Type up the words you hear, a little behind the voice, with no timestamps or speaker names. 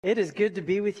It is good to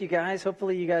be with you guys.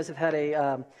 Hopefully you guys have had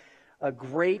a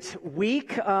great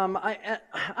week.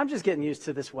 I'm just getting used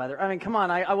to this weather. I mean, come on.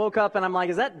 I woke up and I'm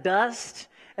like, is that dust?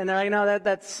 And they're like, no,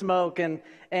 that's smoke. And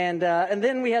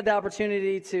then we had the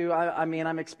opportunity to,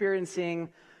 I'm experiencing,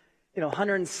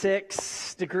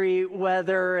 106 degree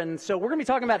weather. And so we're going to be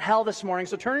talking about hell this morning.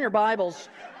 So turn in your Bibles.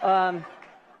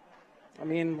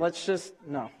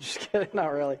 Just kidding. Not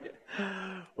really.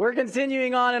 We're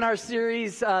continuing on in our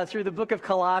series through the book of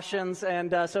Colossians,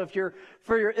 and so if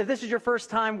this is your first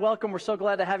time, welcome. We're so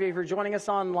glad to have you. If you're joining us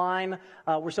online,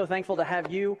 we're so thankful to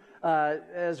have you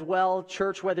as well,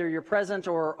 church, whether you're present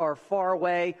or far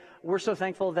away. We're so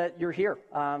thankful that you're here,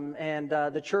 and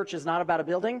the church is not about a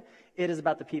building. It is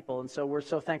about the people, and so we're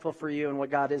so thankful for you and what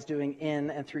God is doing in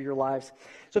and through your lives.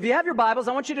 So if you have your Bibles,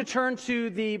 I want you to turn to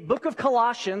the book of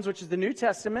Colossians, which is the New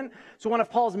Testament. So one of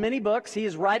Paul's many books. He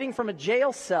is writing from a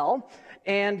jail cell,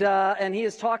 and he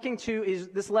is talking to,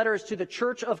 this letter is to the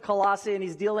church of Colossae, and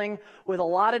he's dealing with a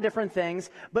lot of different things.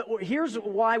 But here's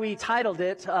why we titled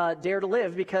it Dare to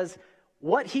Live, because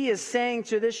what he is saying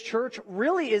to this church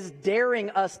really is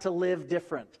daring us to live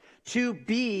different, to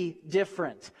be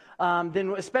different.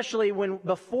 Especially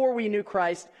before we knew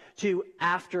Christ to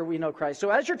after we know Christ. So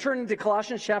as you're turning to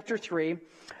Colossians chapter 3,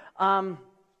 let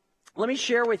me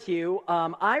share with you,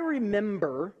 I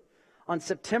remember on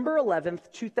September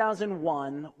 11th,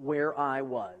 2001, where I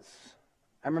was.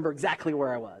 I remember exactly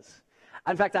where I was.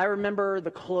 In fact, I remember the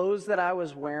clothes that I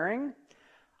was wearing.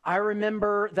 I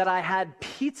remember that I had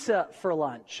pizza for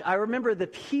lunch. I remember the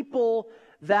people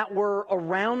that were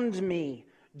around me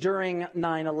during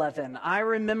 9/11. I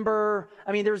remember,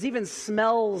 there's even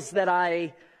smells that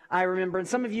I remember, and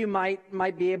some of you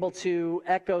might be able to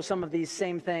echo some of these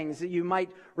same things. You might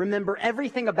remember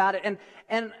everything about it.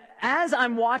 And as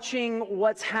I'm watching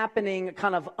what's happening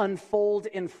kind of unfold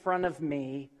in front of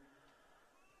me,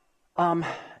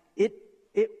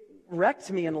 it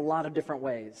wrecked me in a lot of different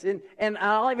ways. And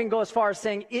I'll even go as far as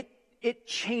saying it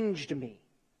changed me.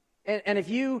 And if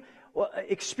you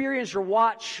experienced or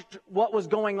watched what was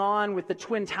going on with the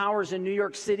Twin Towers in New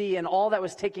York City and all that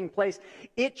was taking place,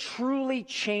 it truly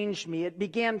changed me. It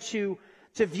began to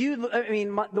view,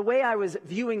 the way I was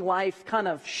viewing life kind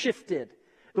of shifted.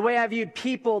 The way I viewed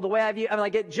people, the way I viewed,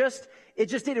 it just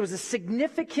did. It was a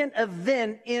significant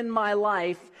event in my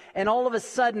life, and all of a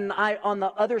sudden, on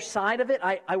the other side of it,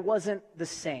 I wasn't the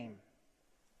same.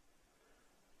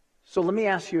 So let me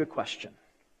ask you a question.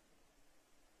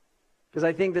 Because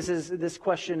I think this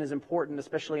question is important,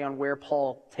 especially on where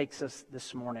Paul takes us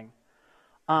this morning.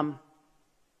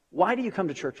 Why do you come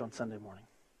to church on Sunday morning?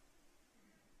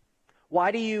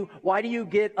 Why do you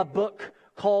get a book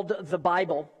called the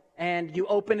Bible and you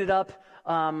open it up?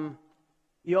 And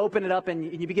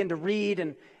you begin to read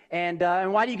and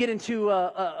why do you get into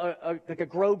a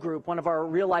grow group, one of our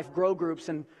real life grow groups,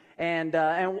 and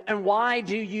why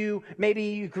do you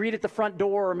greet at the front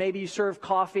door, or maybe you serve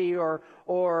coffee, or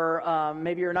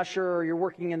maybe you're an usher, or you're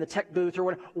working in the tech booth, or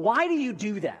whatever? Why do you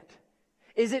do that?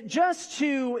 Is it just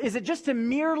to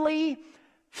merely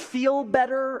feel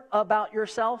better about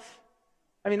yourself?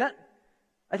 I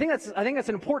think that's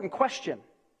an important question.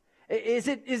 Is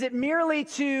it merely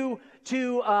to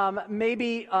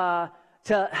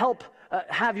help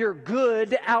have your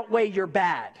good outweigh your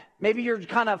bad? Maybe you're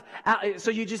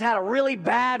so you just had a really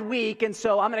bad week, and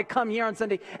so I'm going to come here on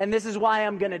Sunday, and this is why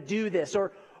I'm going to do this.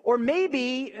 Or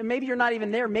maybe you're not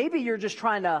even there. Maybe you're just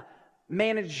trying to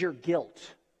manage your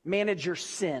guilt, manage your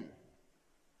sin.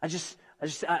 I'm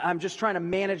just trying to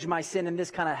manage my sin, and this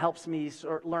kind of helps me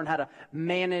learn how to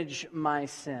manage my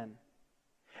sin.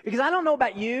 Because I don't know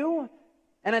about you,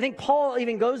 and I think Paul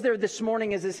even goes there this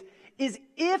morning, is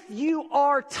if you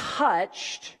are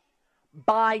touched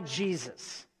by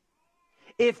Jesus,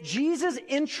 if Jesus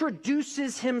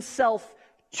introduces himself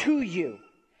to you,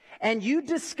 and you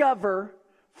discover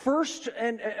first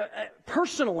and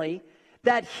personally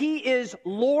that he is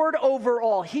Lord over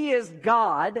all, he is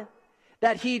God,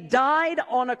 that he died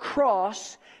on a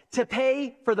cross to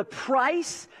pay for the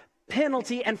price,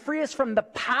 penalty, and free us from the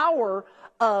power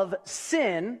of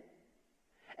sin,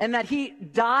 and that he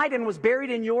died and was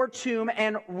buried in your tomb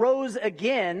and rose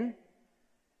again,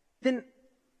 then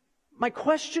my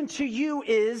question to you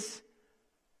is,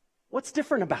 what's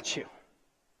different about you?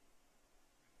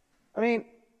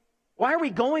 Why are we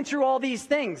going through all these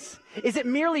things? Is it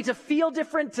merely to feel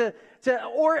different,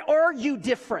 or are you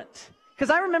different? Because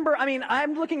I remember,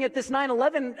 I'm looking at this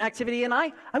 9/11 activity, and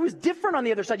I was different on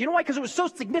the other side. You know why? Because it was so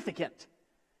significant.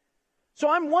 So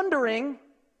I'm wondering,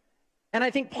 and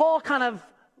I think Paul kind of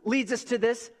leads us to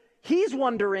this. He's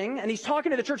wondering, and he's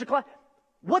talking to the church of Colossae,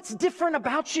 what's different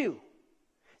about you?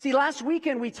 See, last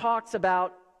weekend we talked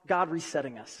about God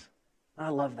resetting us. I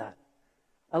love that.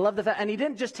 I love the fact, and he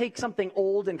didn't just take something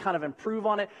old and kind of improve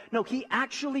on it. No, he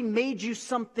actually made you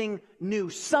something new,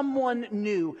 someone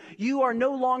new. You are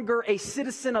no longer a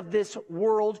citizen of this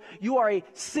world. You are a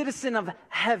citizen of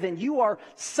heaven. You are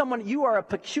a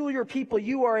peculiar people.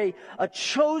 You are a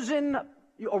chosen,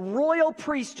 a royal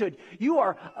priesthood. You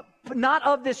are not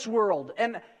of this world.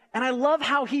 And I love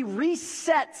how he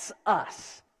resets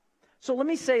us. So let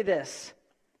me say this.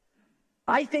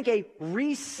 I think a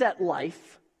reset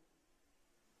life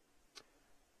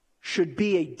should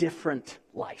be a different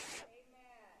life.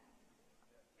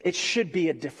 It should be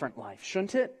a different life,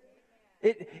 shouldn't it?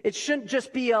 It shouldn't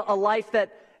just be a life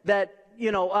that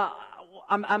you know,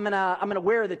 I'm gonna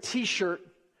wear the T-shirt,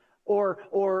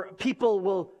 or people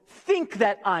will think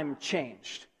that I'm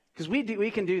changed, because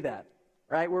we can do that,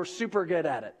 right? We're super good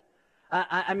at it.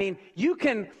 I mean, you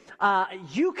can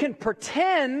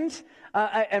pretend,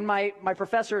 and my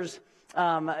professors.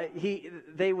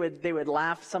 They would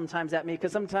laugh sometimes at me,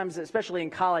 because sometimes, especially in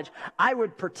college, I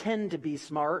would pretend to be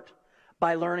smart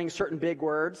by learning certain big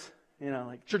words, you know,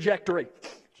 like trajectory.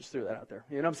 Just threw that out there.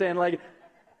 You know what I'm saying? Like,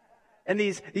 and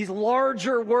these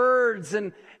larger words,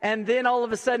 and then all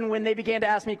of a sudden, when they began to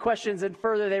ask me questions and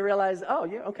further, they realized, oh,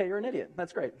 yeah, okay, you're an idiot.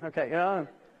 That's great. Okay, yeah.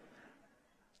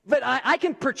 But I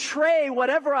can portray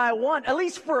whatever I want, at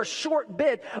least for a short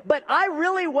bit. But I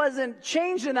really wasn't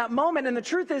changed in that moment. And the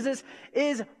truth is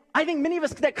I think many of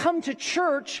us that come to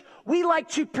church, we like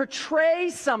to portray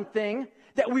something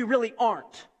that we really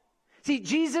aren't. See,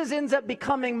 Jesus ends up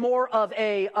becoming more of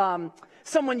a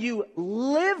someone you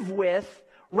live with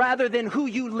rather than who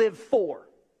you live for.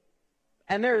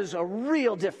 And there's a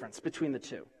real difference between the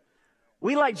two.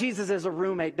 We like Jesus as a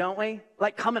roommate, don't we?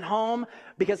 Like coming home,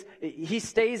 because he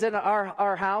stays in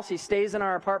our house, he stays in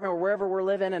our apartment or wherever we're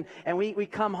living, and we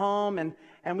come home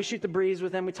and we shoot the breeze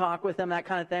with him, we talk with him, that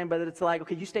kind of thing. But it's like,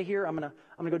 okay, you stay here, I'm gonna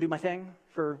go do my thing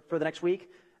for the next week.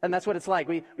 And that's what it's like.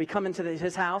 We come into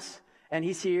his house, and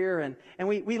he's here, and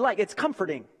we like, it's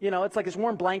comforting. You know, it's like this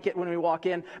warm blanket when we walk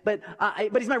in. But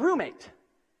he's my roommate.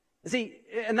 See,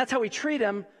 and that's how we treat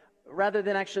him, rather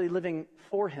than actually living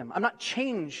for him. I'm not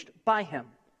changed by him.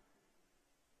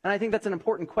 And I think that's an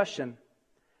important question.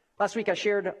 Last week I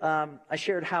shared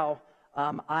how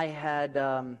I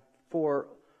had, for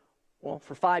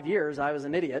 5 years, I was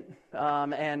an idiot,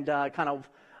 and kind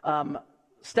of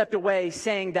stepped away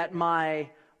saying that my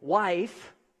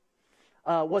wife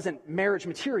wasn't marriage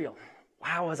material.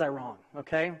 Wow, was I wrong?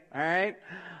 Okay, all right.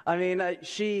 I mean, I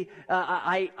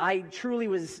truly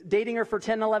was dating her for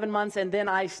 10, 11 months, and then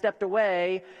I stepped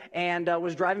away and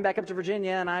was driving back up to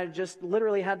Virginia, and I just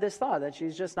literally had this thought that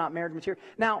she's just not marriage material.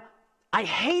 Now, I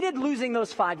hated losing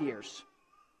those 5 years.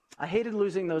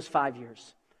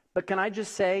 But can I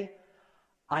just say,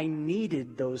 I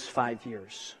needed those 5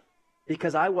 years,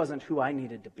 because I wasn't who I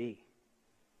needed to be.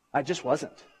 I just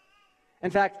wasn't.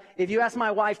 In fact, if you ask my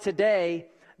wife today,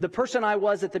 the person I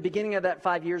was at the beginning of that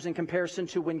 5 years in comparison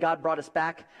to when God brought us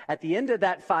back at the end of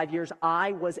that 5 years,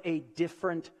 I was a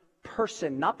different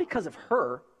person. Not because of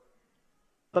her,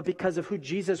 but because of who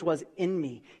Jesus was in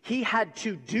me. He had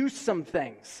to do some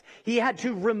things. He had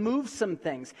to remove some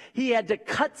things. He had to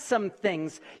cut some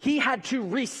things. He had to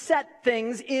reset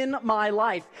things in my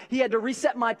life. He had to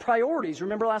reset my priorities.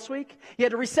 Remember last week? He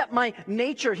had to reset my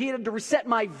nature. He had to reset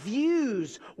my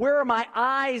views. Where are my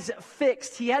eyes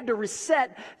fixed? He had to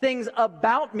reset things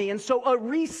about me. And so a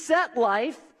reset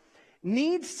life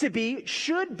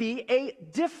should be a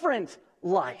different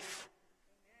life.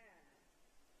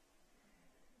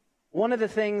 One of the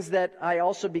things that I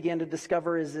also began to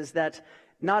discover is that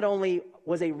not only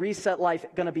was a reset life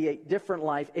going to be a different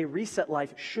life, a reset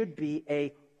life should be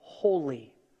a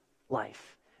holy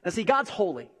life. Now see, God's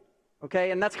holy,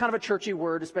 okay? And that's kind of a churchy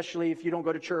word, especially if you don't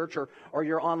go to church or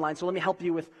you're online. So let me help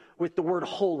you with the word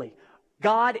holy.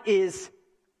 God is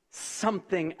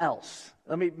something else.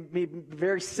 Let me be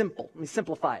very simple. Let me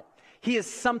simplify it. He is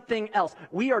something else.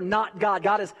 We are not God.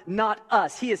 God is not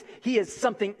us. He is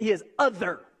something. He is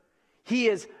other. He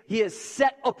is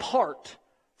set apart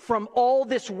from all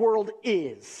this world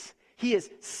is. He is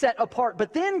set apart.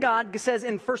 But then God says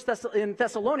in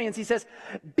Thessalonians, he says,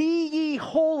 be ye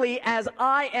holy as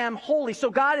I am holy.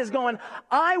 So God is going,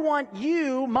 I want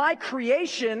you, my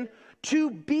creation,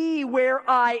 to be where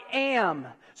I am.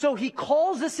 So he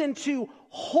calls us into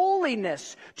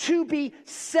holiness, to be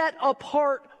set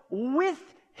apart with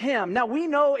him. Now we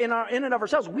know in and of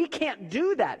ourselves we can't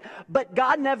do that, but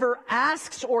God never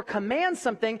asks or commands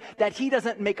something that he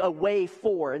doesn't make a way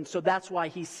for. And so that's why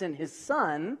he sent his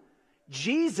son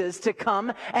Jesus to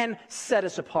come and set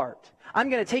us apart. I'm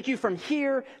going to take you from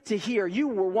here to here. You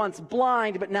were once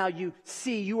blind, but now you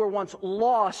see. You were once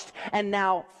lost and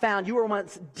now found. You were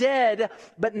once dead,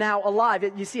 but now alive.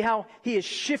 You see how he is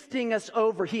shifting us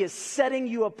over. He is setting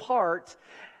you apart.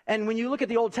 And when you look at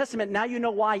the Old Testament, now you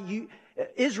know why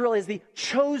Israel is the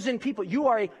chosen people. You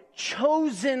are a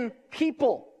chosen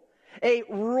people, a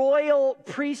royal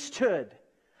priesthood,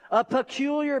 a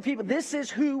peculiar people. This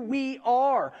is who we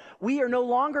are. We are no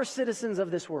longer citizens of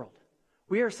this world.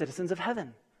 We are citizens of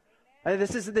heaven.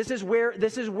 This is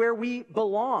where we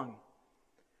belong.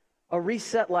 A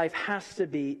reset life has to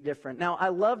be different. Now, I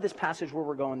love this passage where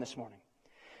we're going this morning.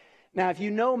 Now, if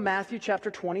you know Matthew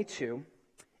chapter 22,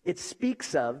 it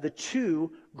speaks of the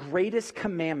two greatest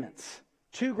commandments.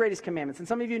 Two greatest commandments. And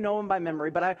some of you know them by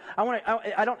memory, but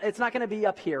it's not going to be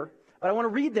up here, but I want to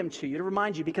read them to you to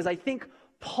remind you, because I think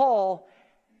Paul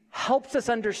helps us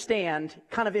understand,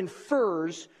 kind of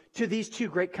infers to these two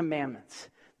great commandments.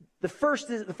 The first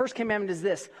commandment is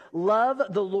this: love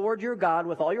the Lord your God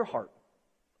with all your heart,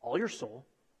 all your soul,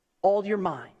 all your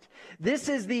mind. This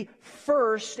is the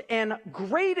first and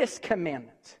greatest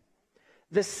commandment.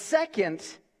 The second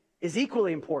is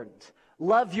equally important.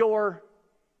 Love your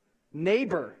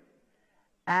neighbor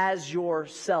as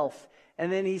yourself.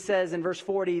 And then he says in verse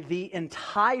 40, the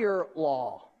entire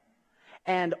law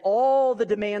and all the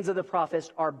demands of the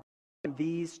prophets are in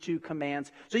these two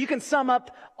commands. So you can sum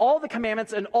up all the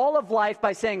commandments and all of life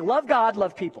by saying, love God,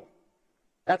 love people.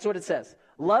 That's what it says.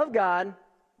 Love God,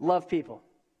 love people.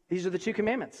 These are the two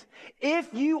commandments.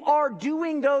 If you are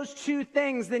doing those two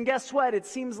things, then guess what? It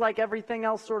seems like everything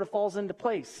else sort of falls into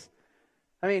place.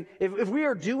 I mean, if we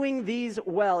are doing these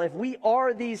well, if we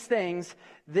are these things,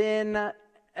 then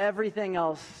everything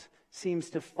else seems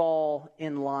to fall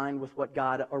in line with what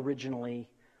God originally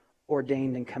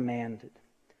ordained and commanded.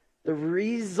 The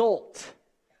result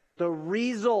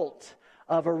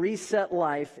of a reset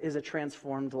life is a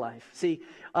transformed life. See,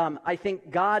 I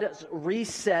think God's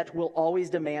reset will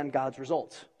always demand God's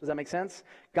results. Does that make sense?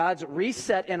 God's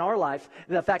reset in our life,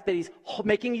 the fact that He's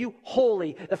making you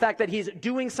holy, the fact that He's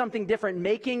doing something different,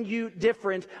 making you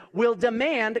different, will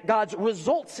demand God's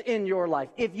results in your life.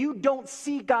 If you don't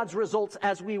see God's results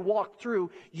as we walk through,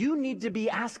 you need to be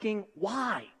asking,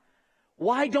 why?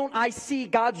 Why don't I see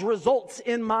God's results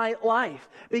in my life?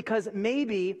 Because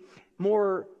maybe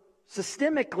more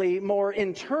systemically, more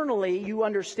internally, you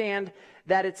understand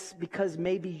that it's because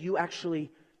maybe you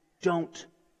actually don't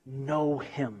know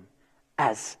Him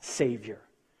as Savior.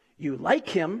 You like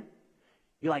Him,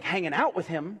 you like hanging out with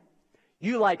Him,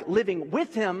 you like living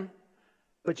with Him,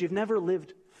 but you've never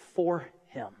lived for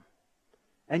Him.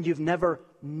 And you've never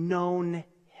known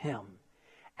Him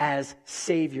as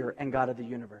Savior and God of the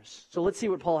universe. So let's see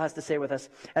what Paul has to say with us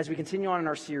as we continue on in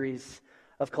our series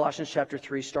of Colossians chapter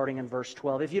 3, starting in verse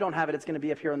 12. If you don't have it, it's going to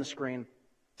be up here on the screen.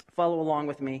 Follow along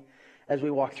with me as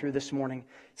we walk through this morning.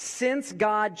 Since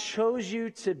God chose you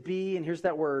to be, and here's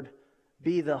that word,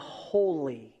 be the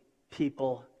holy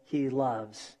people He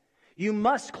loves, you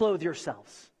must clothe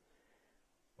yourselves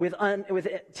with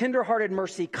tender-hearted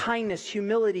mercy, kindness,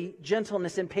 humility,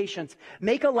 gentleness, and patience.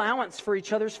 Make allowance for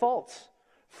each other's faults.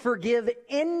 Forgive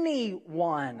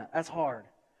anyone, that's hard,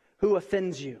 who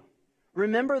offends you.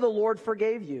 Remember, the Lord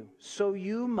forgave you, so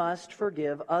you must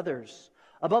forgive others.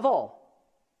 Above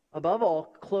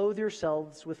all, clothe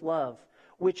yourselves with love,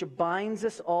 which binds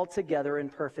us all together in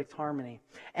perfect harmony.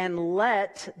 And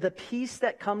let the peace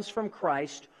that comes from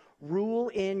Christ rule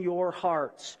in your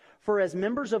hearts. For as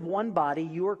members of one body,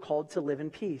 you are called to live in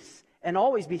peace. And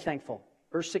always be thankful.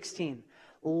 Verse 16.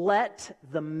 Let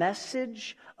the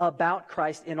message about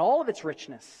Christ in all of its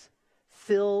richness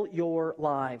fill your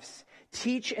lives.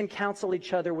 Teach and counsel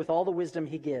each other with all the wisdom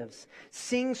He gives.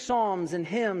 Sing psalms and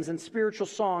hymns and spiritual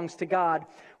songs to God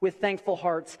with thankful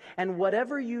hearts. And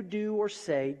whatever you do or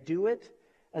say, do it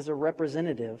as a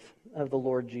representative of the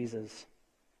Lord Jesus,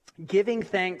 giving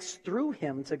thanks through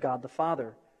Him to God the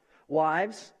Father.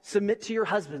 Wives, submit to your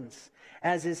husbands,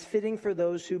 as is fitting for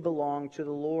those who belong to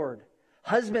the Lord.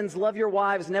 Husbands, love your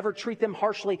wives, never treat them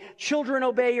harshly. Children,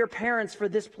 obey your parents, for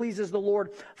this pleases the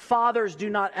Lord. Fathers, do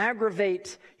not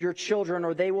aggravate your children,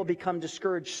 or they will become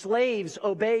discouraged. Slaves,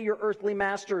 obey your earthly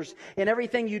masters. In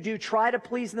everything you do, try to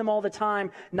please them all the time,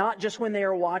 not just when they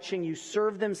are watching you.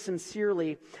 Serve them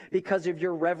sincerely because of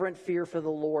your reverent fear for the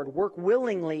Lord. Work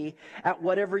willingly at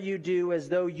whatever you do, as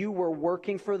though you were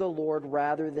working for the Lord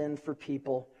rather than for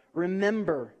people.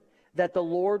 Remember that the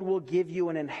Lord will give you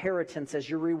an inheritance as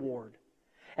your reward,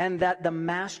 and that the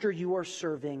master you are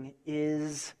serving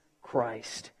is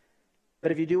Christ.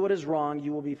 But if you do what is wrong,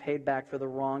 you will be paid back for the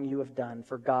wrong you have done,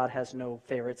 for God has no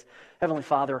favorites. Heavenly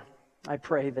Father, I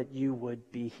pray that you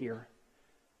would be here.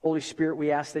 Holy Spirit,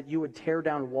 we ask that you would tear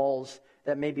down walls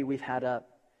that maybe we've had up.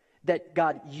 That,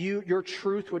 God, your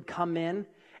truth would come in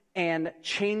and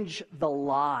change the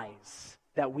lies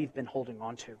that we've been holding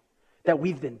on to, that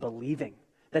we've been believing,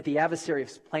 that the adversary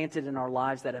has planted in our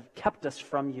lives that have kept us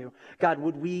from you. God,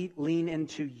 would we lean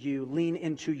into you, lean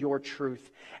into your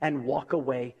truth, and walk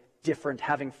away different,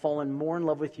 having fallen more in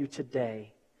love with you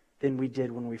today than we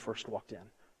did when we first walked in.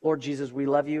 Lord Jesus, we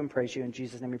love you and praise you. In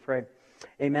Jesus' name we pray.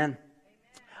 Amen.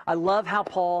 I love how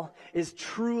Paul is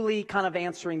truly kind of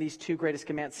answering these two greatest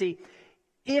commands. See,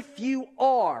 if you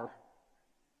are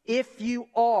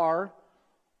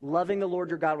loving the Lord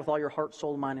your God with all your heart,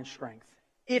 soul, mind, and strength,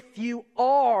 if you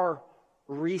are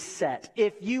reset,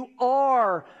 if you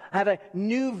have a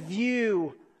new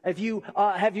view, if you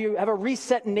have a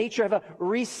reset nature, have a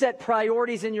reset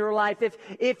priorities in your life,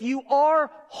 if you are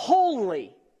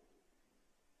holy,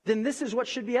 then this is what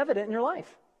should be evident in your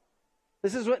life.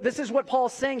 This is what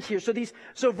Paul's saying here.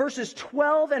 So verses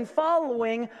 12 and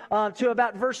following to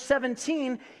about verse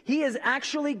 17, he is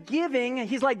actually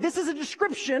he's like, this is a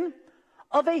description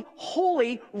of a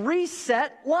holy,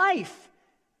 reset life.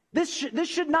 This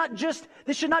should not just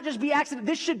be accident.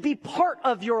 This should be part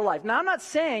of your life. Now, I'm not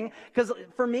saying, because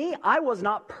for me, I was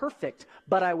not perfect,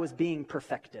 but I was being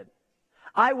perfected.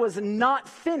 I was not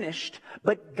finished,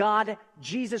 but God,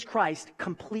 Jesus Christ,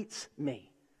 completes me.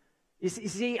 You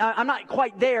see, I'm not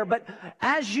quite there, but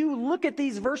as you look at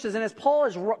these verses, and as Paul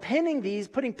is penning these,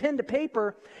 putting pen to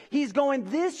paper, he's going,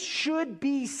 this should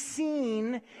be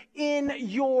seen in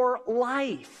your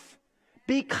life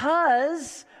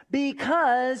because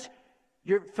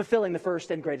you're fulfilling the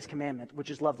first and greatest commandment, which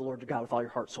is love the Lord your God with all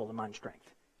your heart, soul, and mind and strength.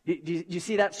 Do you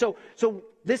see that? So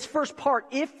this first part,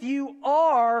 if you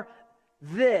are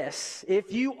reset,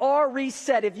 if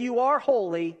you are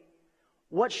holy,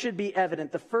 what should be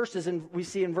evident? The first is we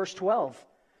see in verse 12.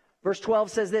 Verse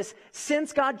 12 says this,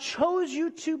 since God chose you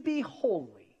to be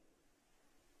holy,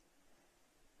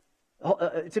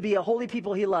 to be a holy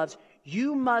people he loves,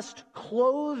 you must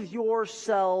clothe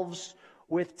yourselves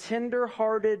with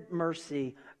tender-hearted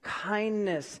mercy,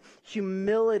 kindness,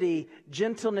 humility,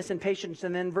 gentleness, and patience.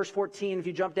 And then verse 14, if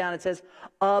you jump down, it says,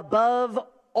 above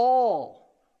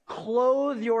all,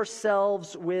 clothe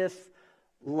yourselves with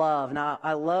love. Now,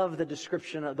 I love the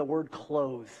description of the word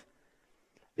clothe,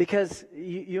 because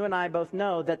you and I both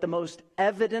know that the most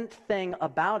evident thing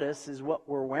about us is what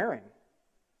we're wearing.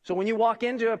 So when you walk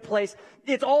into a place,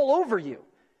 it's all over you.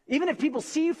 Even if people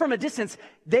see you from a distance,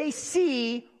 they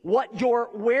see what you're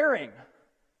wearing.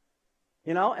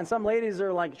 You know, and some ladies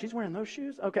are like, she's wearing those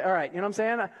shoes? Okay, all right, you know what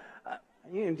I'm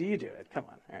saying? You do it, come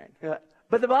on, all right.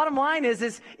 But the bottom line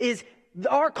is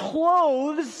our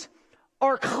clothes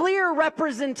are clear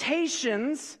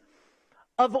representations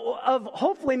of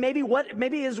hopefully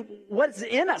what's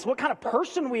in us, what kind of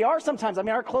person we are sometimes. I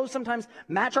mean, our clothes sometimes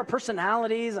match our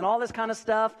personalities and all this kind of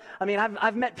stuff. I mean,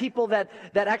 I've met people that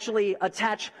actually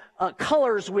attach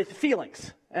colors with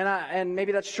feelings, and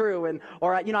maybe that's true.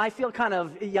 Or I feel kind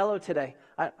of yellow today.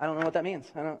 I don't know what that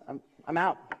means. I'm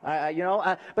out.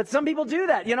 But some people do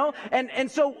that,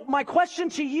 And so my question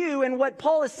to you, and what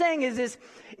Paul is saying is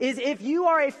if you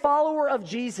are a follower of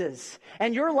Jesus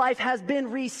and your life has been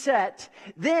reset,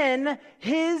 then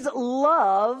his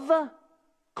love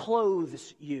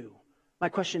clothes you. My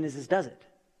question is does it?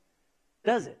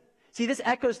 Does it? See, this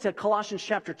echoes to Colossians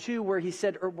chapter 2 where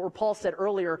Paul said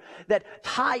earlier that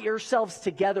tie yourselves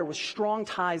together with strong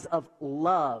ties of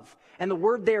love. And the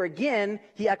word there again,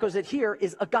 he echoes it here,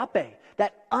 is agape.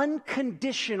 That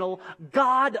unconditional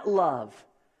God love.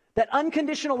 That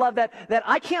unconditional love that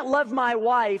I can't love my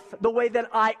wife the way that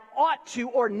I ought to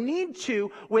or need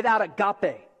to without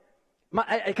agape.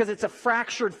 Because it's a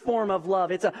fractured form of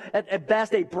love. It's at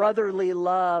best a brotherly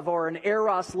love or an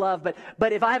eros love.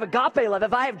 But if I have agape love,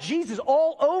 if I have Jesus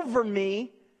all over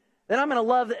me, then I'm going to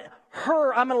love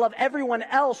her. I'm going to love everyone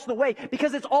else the way,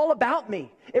 because it's all about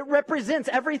me. It represents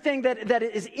everything that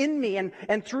is in me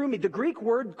and through me. The Greek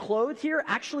word clothed here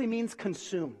actually means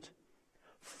consumed,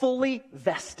 fully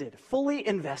vested, fully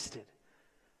invested.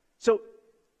 So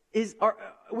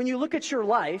when you look at your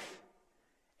life,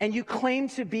 and you claim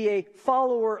to be a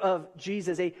follower of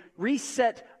Jesus, a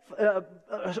reset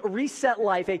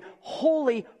life, a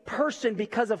holy person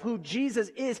because of who Jesus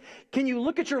is, can you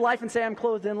look at your life and say, I'm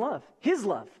clothed in love? His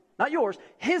love, not yours,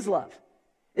 his love.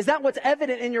 Is that what's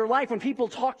evident in your life when people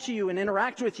talk to you and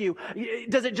interact with you?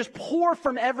 Does it just pour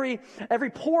from every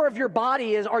pore of your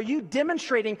body? Are you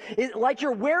demonstrating, like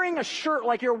you're wearing a shirt,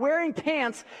 like you're wearing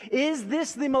pants? Is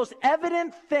this the most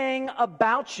evident thing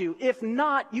about you? If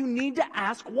not, you need to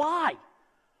ask why.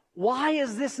 Why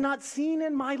is this not seen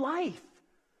in my life?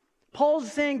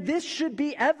 Paul's saying this should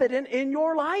be evident in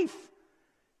your life.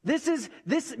 Because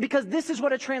this is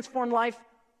what a transformed life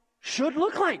should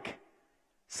look like.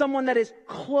 Someone that is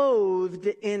clothed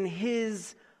in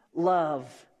his love.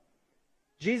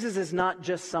 Jesus is not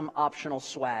just some optional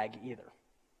swag either.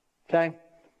 Okay?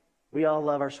 We all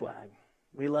love our swag.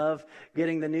 We love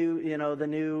getting the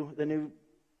new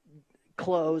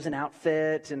clothes and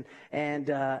outfit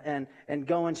and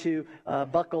going to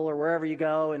Buckle or wherever you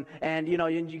go and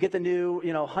you get the new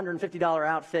 $150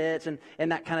 outfit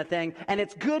and that kind of thing, and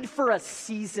it's good for a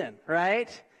season,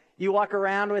 right? You walk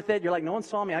around with it, you're like, no one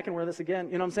saw me, I can wear this again,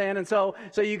 you know what I'm saying? And so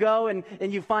you go and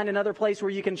you find another place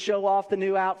where you can show off the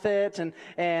new outfit and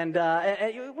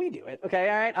we do it, okay,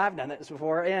 all right? I've done this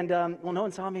before, and well, no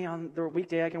one saw me on the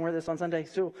weekday, I can wear this on Sunday,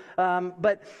 so,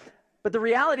 but the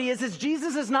reality is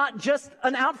Jesus is not just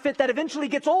an outfit that eventually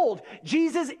gets old.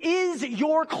 Jesus is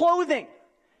your clothing.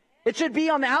 It should be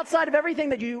on the outside of everything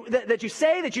that you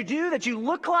say, that you do, that you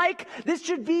look like. This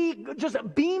should be just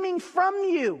beaming from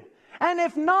you. And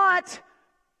if not,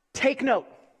 take note.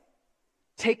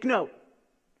 Take note.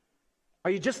 Are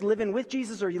you just living with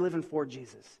Jesus or are you living for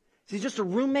Jesus? Is he just a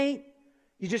roommate?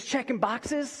 You just checking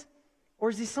boxes? Or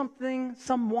is he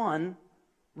someone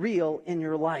real in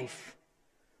your life?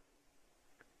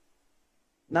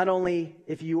 Not only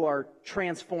if you are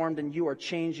transformed and you are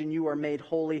changed and you are made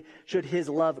holy, should his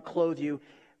love clothe you,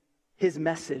 his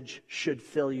message should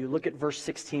fill you. Look at verse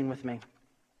 16 with me.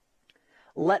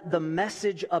 Let the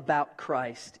message about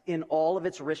Christ in all of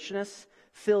its richness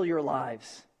fill your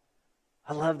lives.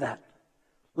 I love that.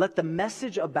 Let the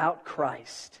message about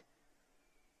Christ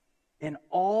in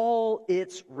all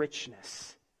its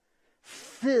richness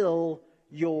fill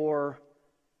your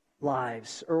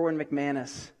lives. Erwin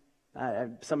McManus,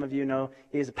 some of you know,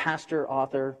 he is a pastor,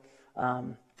 author,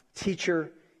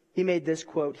 teacher. He made this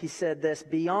quote. He said this: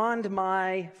 beyond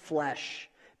my flesh,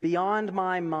 beyond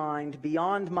my mind,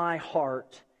 beyond my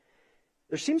heart,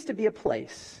 there seems to be a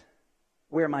place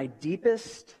where my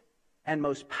deepest and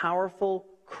most powerful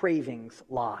cravings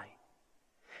lie.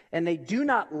 And they do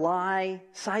not lie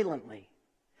silently.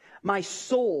 My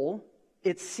soul,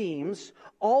 it seems,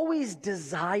 always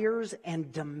desires and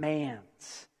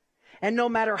demands. And no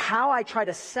matter how I try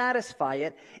to satisfy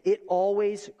it, it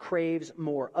always craves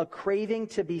more. A craving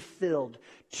to be filled,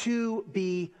 to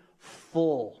be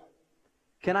full.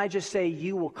 Can I just say,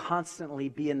 you will constantly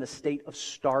be in the state of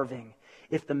starving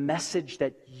if the message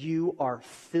that you are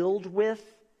filled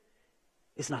with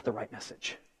is not the right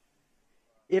message.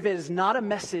 If it is not a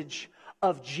message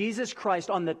of Jesus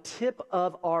Christ on the tip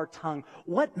of our tongue,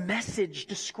 what message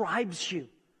describes you?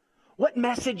 What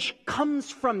message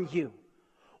comes from you?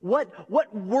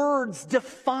 What words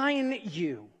define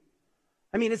you?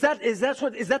 I mean, is that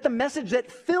the message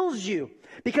that fills you?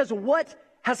 Because what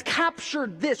has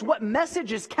captured this, what message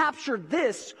has captured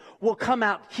this will come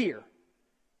out here.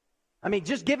 I mean,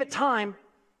 just give it time.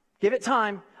 Give it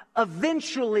time.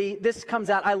 Eventually, this comes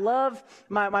out. I love,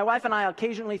 my wife and I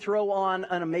occasionally throw on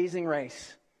an Amazing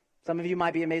Race. Some of you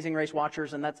might be Amazing Race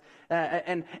watchers, and that's,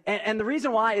 and the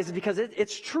reason why is because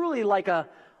it's truly like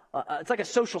it's like a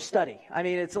social study. I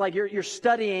mean, it's like you're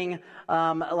studying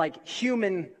like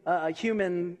humankind,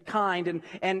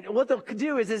 and what they'll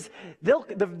do is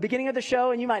the beginning of the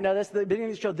show, and you might know this, the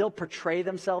beginning of the show, they'll portray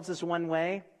themselves this one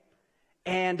way,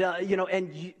 and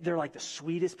they're like the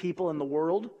sweetest people in the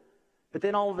world, but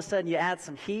then all of a sudden you add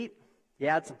some heat, you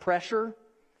add some pressure,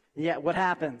 yeah, what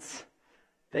happens?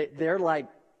 They're like,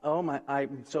 oh my,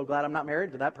 I'm so glad I'm not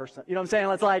married to that person. You know what I'm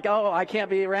saying? It's like, oh, I can't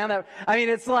be around that. I mean,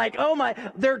 it's like, oh my,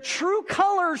 their true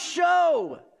colors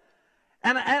show.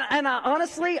 And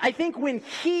honestly, I think when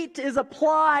heat is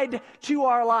applied to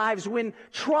our lives, when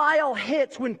trial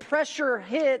hits, when pressure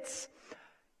hits,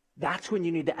 that's when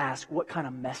you need to ask, what kind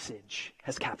of message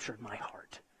has captured my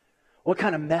heart? What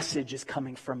kind of message is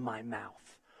coming from my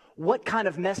mouth? What kind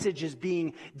of message is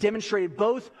being demonstrated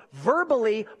both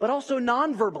verbally but also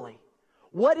non-verbally?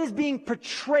 What is being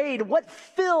portrayed? What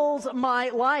fills my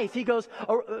life? He goes,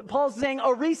 Paul's saying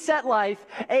a reset life,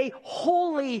 a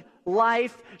holy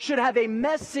life should have a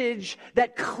message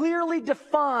that clearly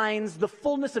defines the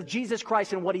fullness of Jesus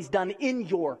Christ and what he's done in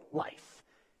your life.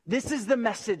 This is the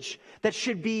message that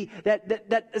should be,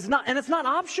 that is not, and it's not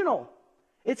optional.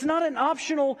 It's not an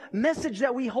optional message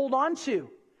that we hold on to.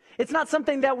 It's not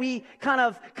something that we kind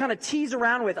of tease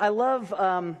around with. I love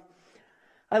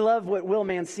what Will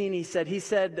Mancini said. He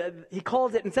said, he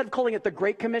called it, instead of calling it the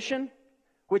Great Commission,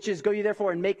 which is go ye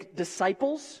therefore and make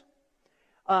disciples,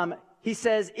 he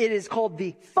says it is called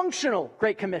the functional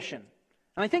Great Commission.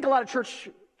 And I think a lot of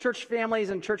Church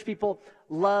families and church people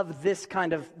love this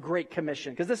kind of great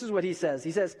commission, because this is what he says.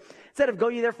 He says, instead of go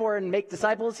ye therefore and make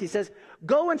disciples, he says,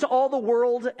 go into all the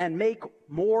world and make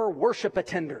more worship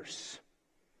attenders,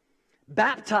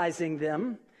 baptizing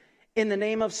them in the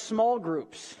name of small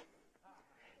groups,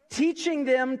 teaching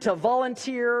them to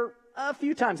volunteer a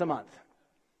few times a month.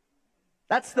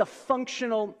 That's the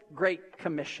functional Great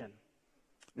Commission.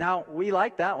 Now, we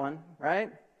like that one, right?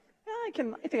 Yeah,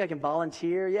 I think I can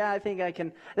volunteer. Yeah, I think I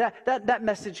can. That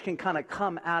message can kind of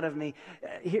come out of me.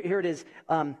 Here it is.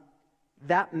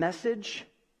 That message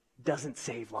doesn't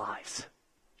save lives.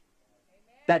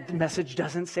 That message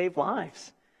doesn't save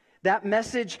lives. That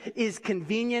message is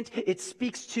convenient. It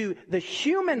speaks to the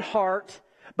human heart,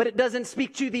 but it doesn't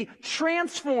speak to the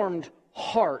transformed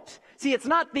heart. See, it's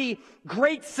not the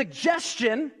great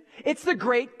suggestion, it's the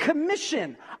Great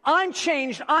Commission. I'm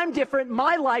changed, I'm different,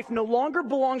 my life no longer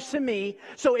belongs to me,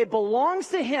 so it belongs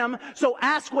to Him. So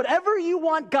ask whatever you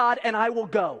want, God, and I will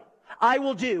go. I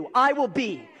will do, I will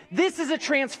be. This is a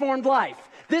transformed life.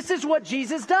 This is what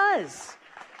Jesus does.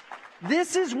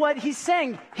 This is what He's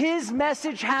saying. His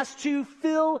message has to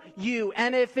fill you.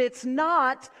 And if it's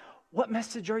not, what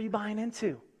message are you buying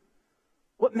into?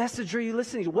 What message are you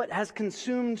listening to? What has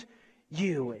consumed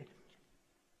you?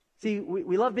 See,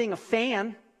 we love being a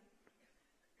fan,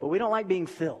 but we don't like being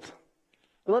filled.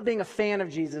 We love being a fan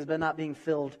of Jesus, but not being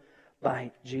filled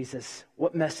by Jesus.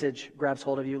 What message grabs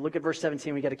hold of you? Look at verse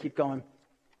 17. We got to keep going.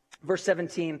 Verse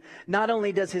 17, not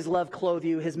only does His love clothe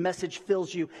you, His message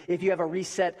fills you if you have a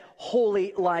reset,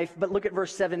 holy life. But look at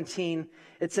verse 17.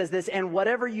 It says this, and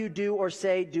whatever you do or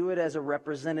say, do it as a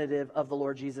representative of the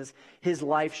Lord Jesus. His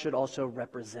life should also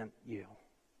represent you.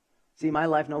 See, my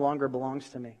life no longer belongs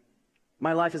to me.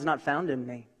 My life is not found in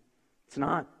me. It's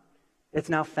not. It's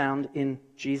now found in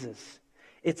Jesus.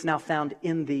 It's now found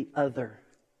in the other.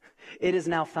 It is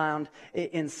now found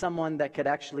in someone that could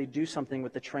actually do something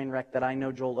with the train wreck that I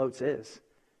know Joel Oates is.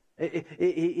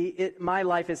 My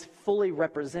life is fully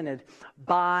represented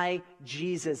by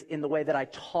Jesus in the way that I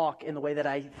talk, in the way that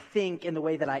I think, in the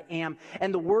way that I am.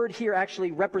 And the word here,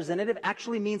 actually, representative,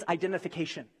 actually means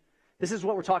identification. This is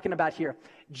what we're talking about here.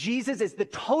 Jesus is the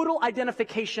total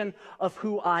identification of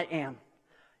who I am.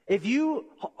 If you,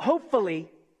 hopefully,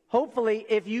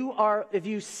 if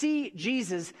you see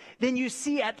Jesus, then you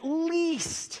see at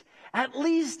least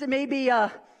maybe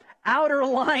a outer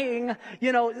lying,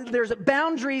 there's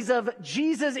boundaries of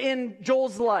Jesus in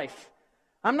Joel's life.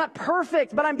 I'm not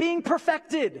perfect, but I'm being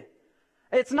perfected.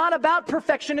 It's not about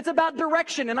perfection, it's about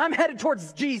direction, and I'm headed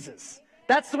towards Jesus.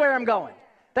 That's where I'm going.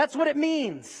 That's what it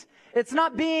means. It's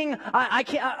not being, I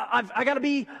got to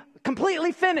be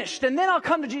completely finished, and then I'll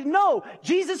come to Jesus. No,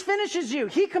 Jesus finishes you.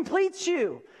 He completes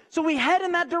you. So we head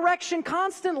in that direction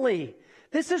constantly.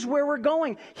 This is where we're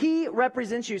going. He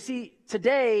represents you. See,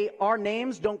 today, our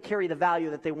names don't carry the value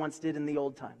that they once did in the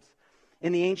old times,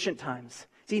 in the ancient times.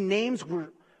 See, names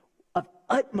were of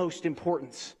utmost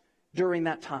importance during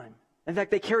that time. In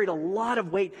fact, they carried a lot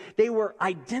of weight. They were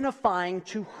identifying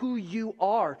to who you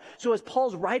are. So as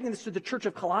Paul's writing this to the church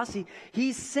of Colossae,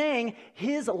 he's saying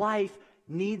his life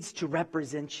needs to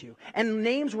represent you. And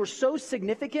names were so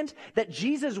significant that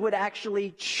Jesus would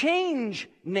actually change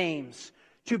names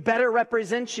to better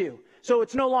represent you. So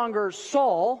it's no longer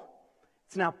Saul,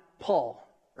 it's now Paul,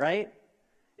 right?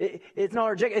 It's no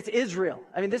longer Jacob, it's Israel.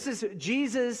 I mean, this is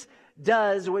Jesus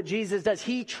does what Jesus does.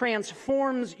 He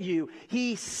transforms you.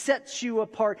 He sets you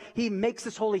apart. He makes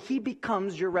us holy. He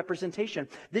becomes your representation.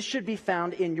 This should be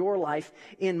found in your life,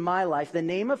 in my life. The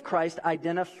name of Christ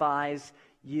identifies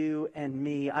you and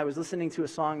me. I was listening to a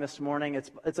song this morning.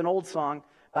 It's an old song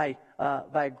by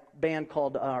a band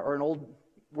called, or an old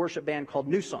worship band called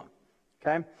New Song.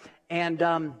 Okay?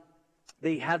 And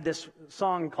they had this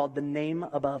song called The Name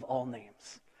Above All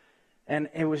Names. And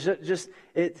it was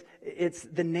it's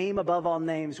the name above all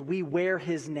names. We wear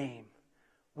His name.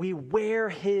 We wear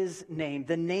His name.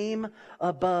 The name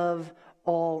above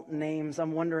all names.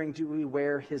 I'm wondering, do we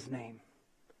wear His name?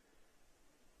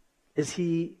 Is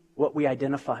He what we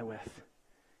identify with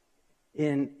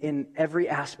in every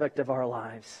aspect of our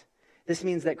lives? This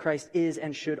means that Christ is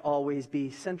and should always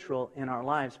be central in our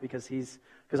lives because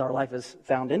our life is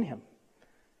found in Him.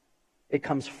 It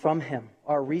comes from Him.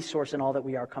 Our resource and all that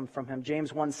we are come from Him.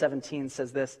 James 1:17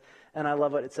 says this, and I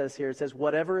love what it says here. It says,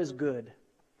 whatever is good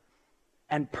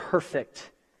and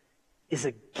perfect is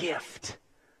a gift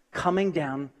coming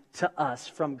down to us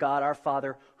from God our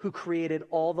Father, who created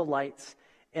all the lights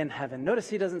in heaven. Notice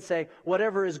He doesn't say,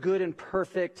 whatever is good and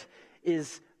perfect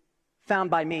is found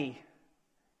by me,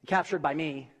 captured by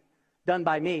me, done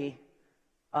by me.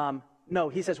 No,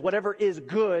 He says, whatever is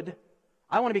good,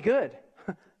 I want to be good.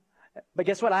 But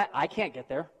guess what? I can't get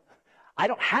there. I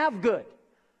don't have good.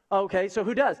 Okay, so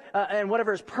who does? And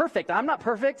whatever is perfect. I'm not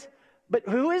perfect, but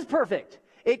who is perfect?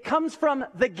 It comes from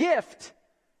the gift.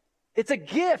 It's a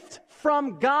gift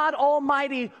from God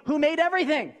Almighty who made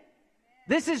everything.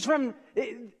 This is from,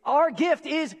 our gift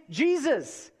is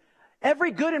Jesus.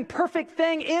 Every good and perfect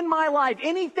thing in my life,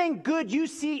 anything good you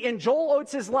see in Joel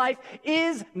Oates' life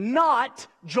is not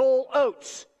Joel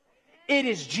Oates. It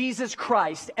is Jesus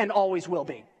Christ and always will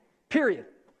be. Period.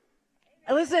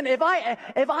 And listen, if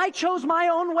I chose my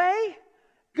own way,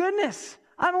 goodness,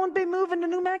 I wouldn't be moving to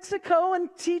New Mexico and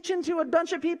teaching to a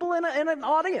bunch of people in an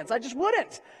audience. I just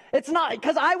wouldn't. It's not,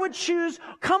 because I would choose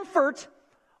comfort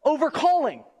over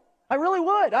calling. I really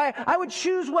would. I would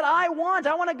choose what I want.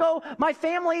 I want to go, my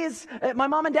family is, my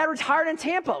mom and dad retired in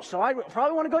Tampa, so I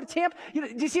probably want to go to Tampa.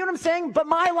 Do you see what I'm saying? But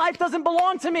my life doesn't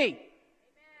belong to me. Amen.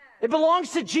 It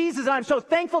belongs to Jesus. I'm so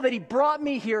thankful that he brought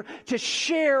me here to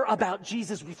share about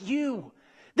Jesus with you.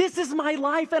 This is my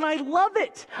life, and I love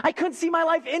it. I couldn't see my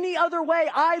life any other way.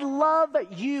 I love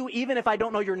you, even if I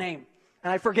don't know your name,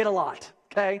 and I forget a lot,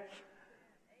 okay?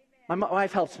 My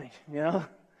wife helps me, you know?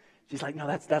 She's like, no,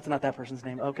 that's not that person's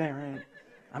name. Okay, right.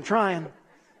 I'm trying.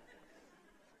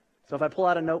 So if I pull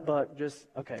out a notebook, just,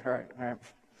 okay, all right.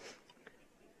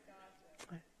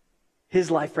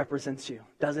 His life represents you,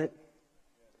 does it?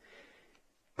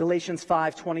 Galatians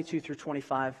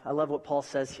 5:22-25. I love what Paul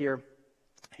says here.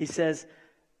 He says,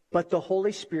 but the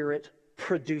Holy Spirit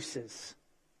produces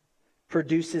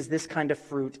this kind of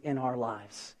fruit in our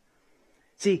lives.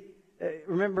 See,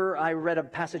 remember I read a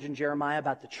passage in Jeremiah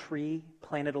about the tree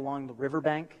planted along the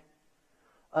riverbank?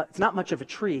 It's not much of a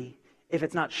tree if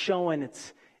it's not showing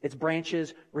its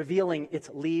branches, revealing its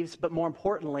leaves, but more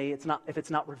importantly, if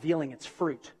it's not revealing its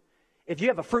fruit. If you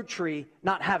have a fruit tree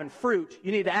not having fruit,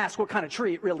 you need to ask what kind of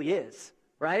tree it really is,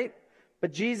 right?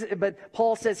 But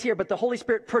Paul says here, but the Holy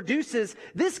Spirit produces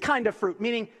this kind of fruit,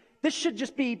 meaning this should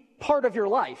just be part of your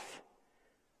life.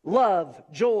 Love,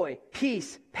 joy,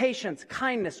 peace, patience,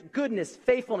 kindness, goodness,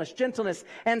 faithfulness, gentleness,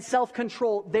 and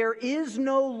self-control. There is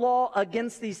no law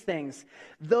against these things.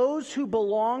 Those who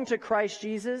belong to Christ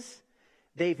Jesus,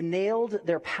 they've nailed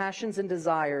their passions and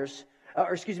desires,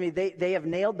 they have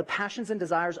nailed the passions and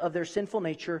desires of their sinful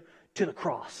nature to the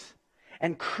cross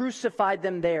and crucified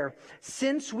them there.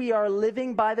 Since we are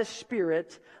living by the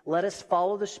Spirit, let us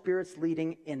follow the Spirit's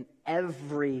leading in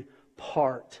every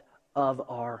part of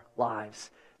our lives.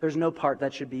 There's no part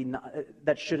that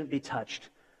shouldn't be touched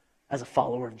as a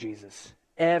follower of Jesus.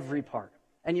 Every part.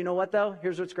 And you know what, though?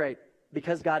 Here's what's great.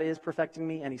 Because God is perfecting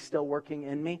me and he's still working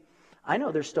in me, I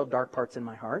know there's still dark parts in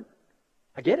my heart.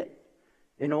 I get it.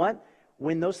 You know what?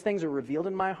 When those things are revealed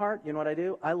in my heart, you know what I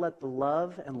do? I let the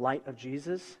love and light of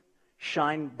Jesus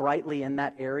shine brightly in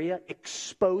that area,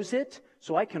 expose it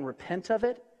so I can repent of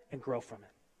it and grow from it.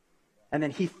 And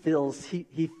then he fills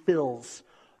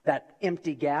that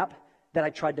empty gap that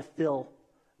I tried to fill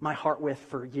my heart with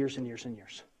for years and years and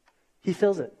years. He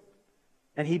fills it.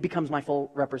 And he becomes my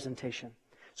full representation.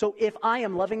 So if I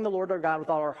am loving the Lord our God with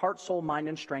all our heart, soul, mind,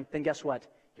 and strength, then guess what?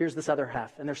 Here's this other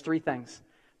half. And there's 3 things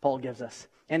Paul gives us.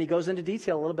 And he goes into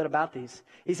detail a little bit about these.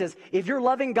 He says, if you're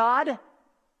loving God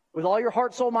with all your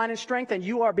heart, soul, mind, and strength, and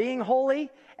you are being holy,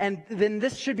 and then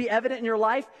this should be evident in your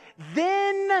life,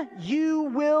 then you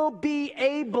will be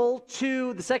able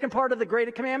to, the second part of the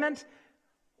great commandment,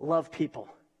 love people.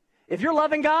 If you're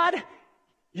loving God,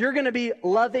 you're going to be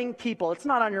loving people. It's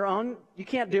not on your own. You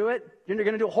can't do it. You're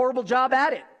going to do a horrible job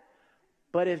at it.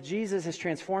 But if Jesus has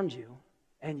transformed you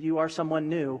and you are someone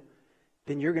new,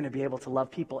 then you're going to be able to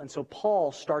love people. And so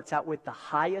Paul starts out with the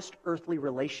highest earthly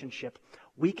relationship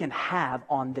we can have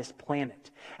on this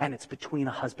planet, and it's between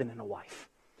a husband and a wife.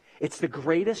 It's the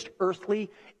greatest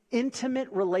earthly, intimate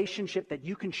relationship that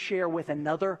you can share with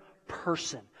another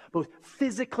person, both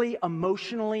physically,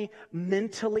 emotionally,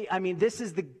 mentally. I mean, this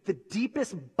is the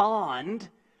deepest bond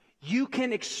you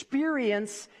can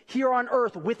experience here on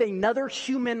earth with another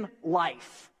human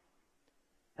life.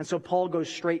 And so Paul goes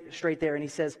straight there, and he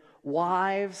says,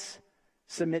 wives,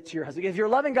 submit to your husband. If you're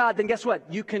loving God, then guess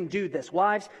what? You can do this.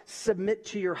 Wives, submit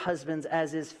to your husbands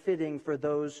as is fitting for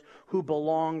those who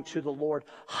belong to the Lord.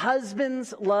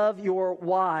 Husbands, love your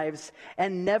wives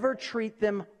and never treat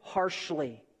them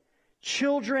harshly.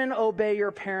 Children, obey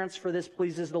your parents, for this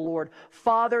pleases the Lord.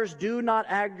 Fathers, do not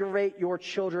aggravate your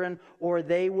children, or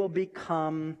they will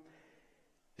become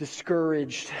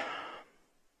discouraged.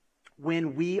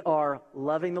 When we are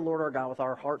loving the Lord our God with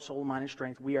our heart, soul, mind, and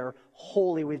strength, we are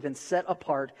holy, we've been set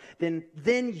apart, then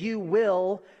you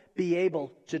will be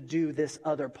able to do this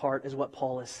other part, is what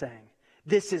Paul is saying.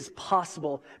 This is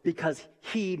possible because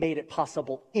he made it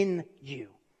possible in you.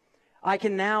 I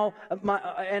can now,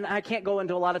 and I can't go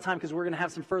into a lot of time because we're going to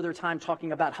have some further time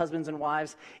talking about husbands and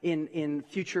wives in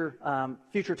future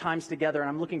times together, and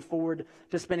I'm looking forward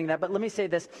to spending that. But let me say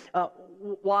this.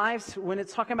 Wives, when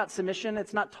it's talking about submission,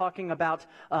 it's not talking about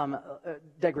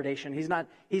degradation. He's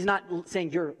not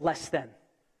saying you're less than.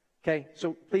 Okay,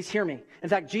 so please hear me. In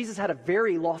fact, Jesus had a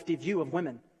very lofty view of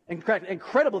women,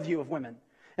 incredible view of women.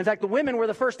 In fact, the women were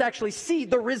the first to actually see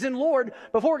the risen Lord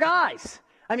before guys.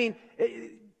 I mean,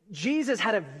 Jesus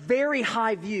had a very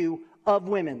high view of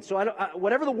women. So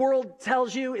whatever the world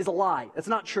tells you is a lie. That's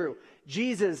not true.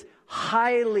 Jesus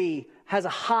has a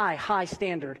high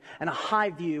standard and a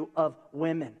high view of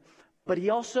women. But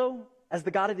he also, as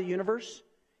the God of the universe,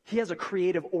 he has a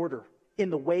creative order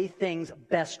in the way things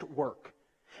best work.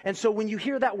 And so when you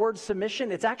hear that word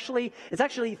submission, it's actually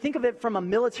think of it from a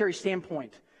military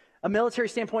standpoint. A military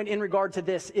standpoint in regard to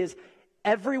this is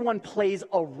everyone plays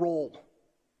a role.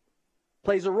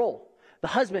 Plays a role. The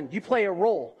husband, you play a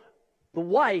role. The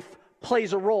wife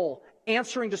plays a role,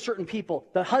 answering to certain people.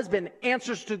 The husband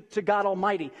answers to God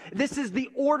Almighty. This is the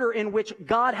order in which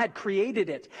God had created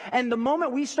it. And the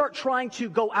moment we start trying to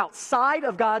go outside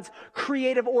of God's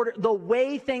creative order, the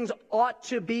way things ought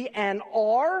to be and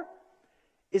are,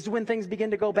 is when things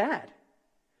begin to go bad.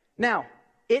 Now,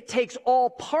 it takes all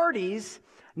parties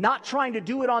not trying to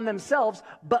do it on themselves,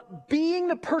 but being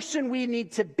the person we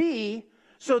need to be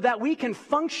so that we can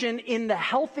function in the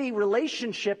healthy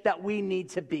relationship that we need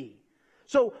to be.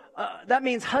 So that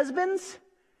means husbands,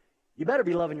 you better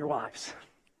be loving your wives.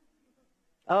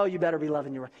 Oh, you better be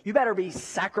loving your wife. You better be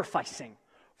sacrificing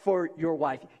for your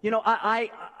wife. You know,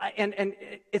 and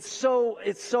it's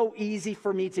so easy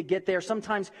for me to get there.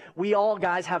 Sometimes we all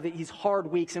guys have these hard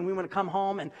weeks, and we want to come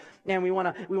home and we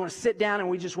want to sit down and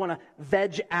we just want to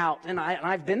veg out. And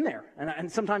I've been there,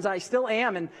 and sometimes I still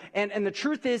am. And the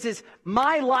truth is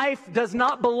my life does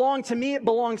not belong to me; it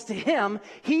belongs to Him.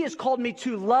 He has called me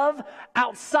to love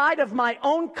outside of my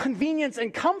own convenience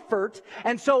and comfort.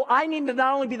 And so I need to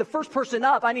not only be the first person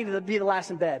up, I need to be the last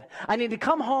in bed. I need to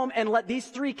come home and let these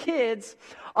 3 kids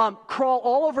crawl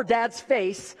all over Dad's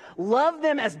face, love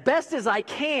them as best as I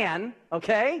can,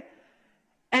 okay?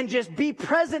 And just be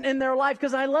present in their life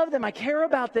because I love them. I care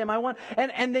about them.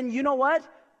 And then you know what?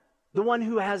 The one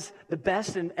who has the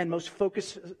best and most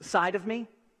focused side of me,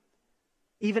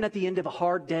 even at the end of a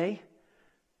hard day,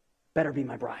 better be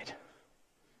my bride.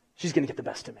 She's going to get the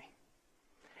best of me.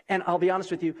 And I'll be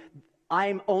honest with you,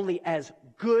 I'm only as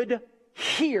good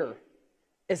here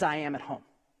as I am at home.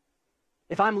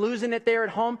 If I'm losing it there at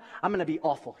home, I'm going to be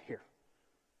awful here.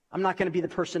 I'm not going to be the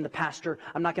person, the pastor.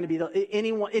 I'm not going to be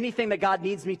anything that God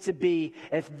needs me to be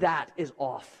if that is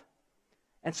off.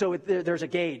 And so there's a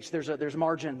gauge, there's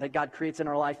margin that God creates in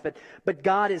our life. But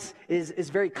God is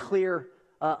very clear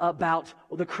about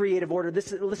the creative order.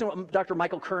 Listen to what Dr.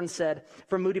 Michael Kern said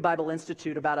from Moody Bible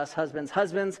Institute about us husbands.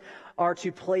 Husbands are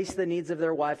to place the needs of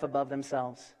their wife above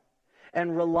themselves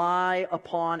and rely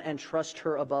upon and trust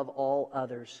her above all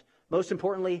others. Most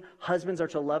importantly, husbands are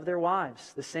to love their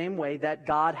wives the same way that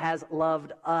God has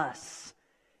loved us.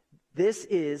 This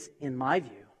is, in my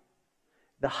view,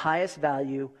 the highest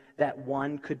value that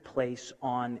one could place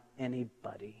on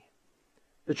anybody.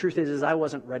 The truth is I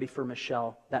wasn't ready for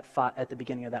Michelle at the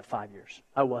beginning of that 5 years.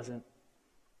 I wasn't.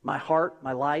 My heart,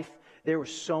 my life, there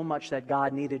was so much that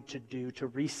God needed to do to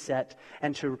reset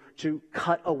and to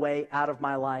cut away out of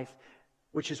my life,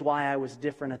 which is why I was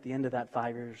different at the end of that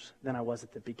 5 years than I was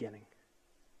at the beginning.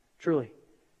 Truly.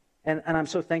 And I'm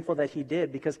so thankful that He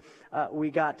did, because we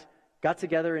got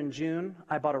together in June.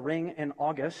 I bought a ring in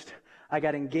August. I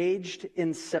got engaged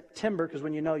in September, because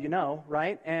when you know,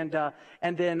 right? And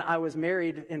then I was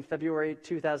married in February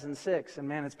 2006. And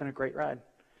man, it's been a great ride.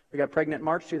 We got pregnant in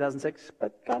March 2006,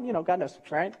 but God knows,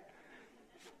 right?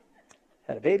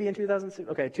 Had a baby in 2006.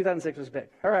 Okay, 2006 was big.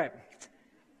 All right.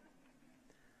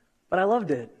 But I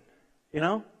loved it,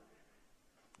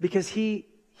 because he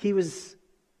was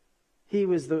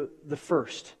the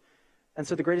first. And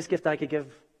so the greatest gift I could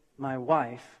give my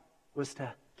wife was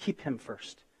to keep him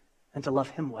first and to love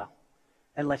him well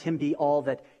and let him be all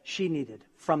that she needed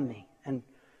from me. And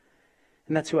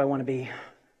that's who I want to be.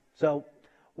 So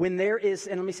when there is,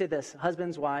 and let me say this,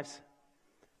 husbands, wives,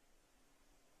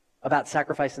 about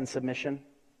sacrifice and submission.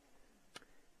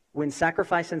 When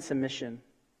sacrifice and submission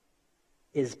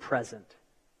is present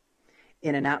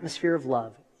in an atmosphere of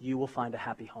love, you will find a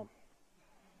happy home.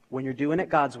 When you're doing it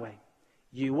God's way,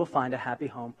 you will find a happy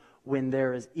home. When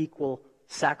there is equal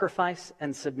sacrifice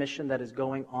and submission that is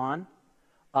going on,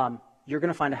 you're going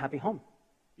to find a happy home.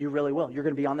 You really will. You're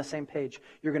going to be on the same page.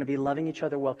 You're going to be loving each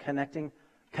other well,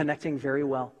 connecting very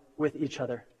well with each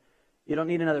other. You don't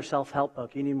need another self-help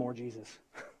book. You need more Jesus.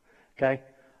 Okay?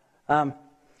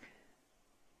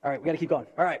 All right, we got to keep going.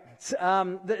 All right,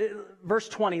 verse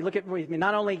 20, look at with me.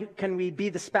 Not only can we be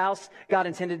the spouse God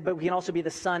intended, but we can also be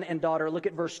the son and daughter. Look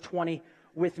at verse 20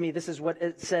 with me. This is what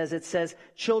it says. It says,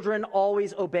 children,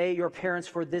 always obey your parents,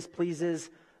 for this pleases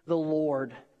the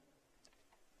Lord.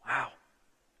 Wow.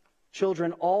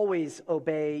 Children, always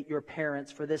obey your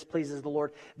parents, for this pleases the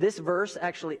Lord. This verse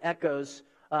actually echoes,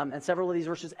 and several of these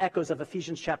verses echoes of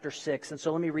Ephesians chapter 6. And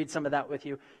so let me read some of that with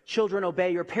you. Children,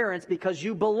 obey your parents because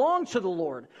you belong to the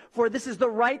Lord. For this is the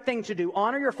right thing to do.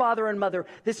 Honor your father and mother.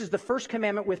 This is the first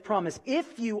commandment with promise.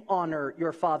 If you honor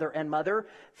your father and mother,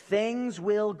 things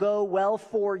will go well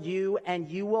for you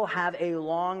and you will have a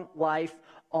long life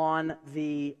on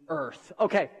the earth.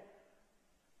 Okay.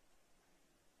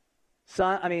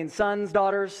 Sons,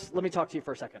 daughters, let me talk to you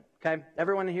for a second, okay?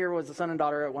 Everyone here was a son and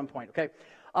daughter at one point, okay?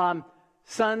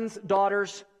 Sons,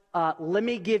 daughters, let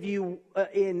me give you,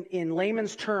 in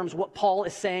layman's terms, what Paul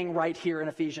is saying right here in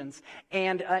Ephesians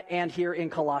and here in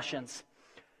Colossians.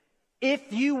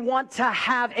 If you want to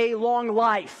have a long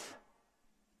life,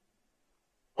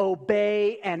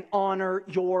 obey and honor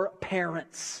your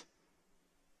parents.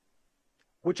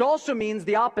 Which also means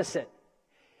the opposite.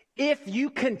 If you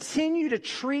continue to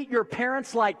treat your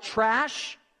parents like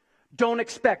trash, don't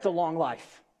expect a long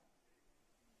life.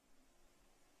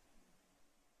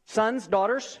 Sons,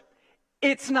 daughters,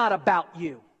 it's not about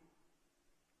you.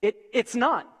 It's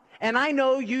not. And I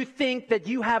know you think that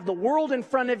you have the world in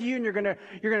front of you and you're gonna,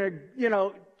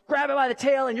 grab it by the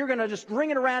tail and you're gonna just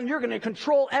ring it around. You're gonna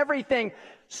control everything.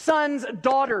 Sons,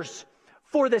 daughters,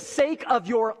 for the sake of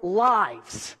your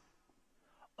lives,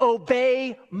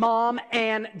 obey mom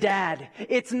and dad.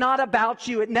 It's not about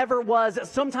you. It never was.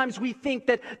 Sometimes we think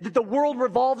that the world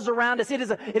revolves around us. It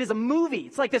is a movie.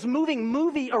 It's like this moving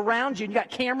movie around you. And you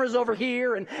got cameras over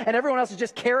here and everyone else is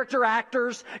just character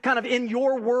actors kind of in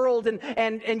your world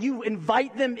and you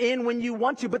invite them in when you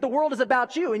want to. But the world is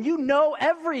about you and you know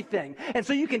everything. And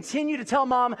so you continue to tell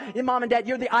mom and dad,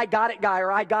 you're the I got it guy,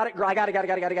 or I got it girl. I got it.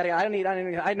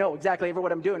 I know exactly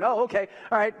what I'm doing. Oh, okay.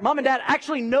 All right. Mom and dad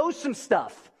actually know some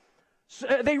stuff.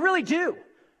 They really do.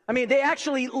 They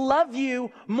actually love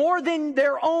you more than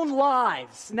their own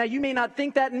lives. Now, you may not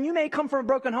think that, and you may come from a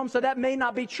broken home, so that may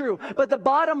not be true. But the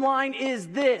bottom line is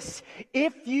this.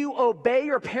 If you obey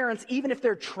your parents, even if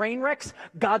they're train wrecks,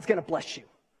 God's going to bless you.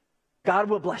 God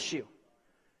will bless you.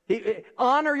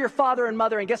 Honor your father and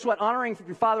mother, and guess what? Honoring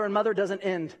your father and mother doesn't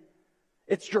end.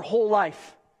 It's your whole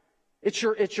life. It's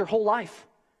your whole life.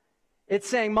 It's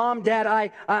saying, Mom, Dad,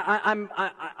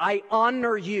 I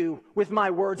honor you with my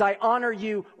words. I honor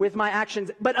you with my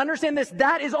actions. But understand this,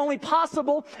 that is only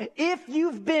possible if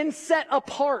you've been set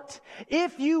apart.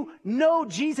 If you know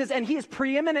Jesus and He is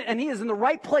preeminent and He is in the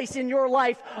right place in your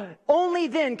life, only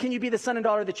then can you be the son and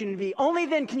daughter that you need to be. Only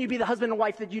then can you be the husband and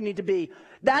wife that you need to be.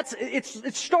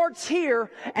 It starts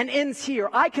here and ends here.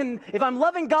 If I'm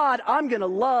loving God, I'm going to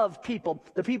love people,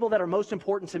 the people that are most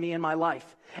important to me in my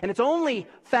life. And it's only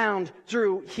found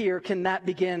through here can that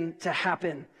begin to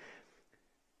happen.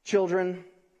 Children,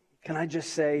 can I just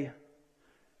say,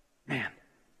 man,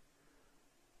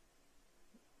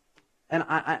 and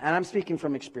I'm speaking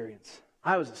from experience.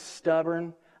 I was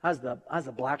stubborn. I was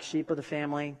the black sheep of the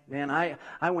family. Man,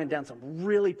 I went down some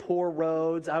really poor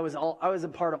roads. I was a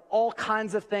part of all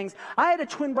kinds of things. I had a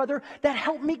twin brother that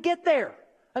helped me get there.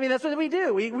 That's what we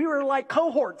do. We were like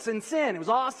cohorts in sin. It was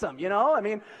awesome,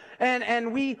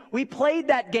 And we played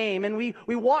that game and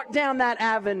we walked down that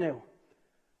avenue.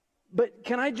 But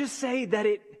can I just say that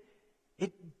it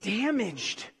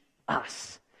damaged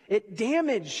us. It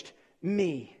damaged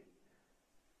me.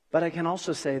 But I can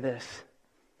also say this.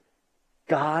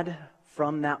 God,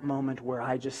 from that moment where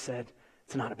I just said,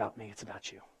 it's not about me, it's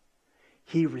about you,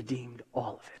 He redeemed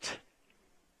all of it.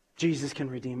 Jesus can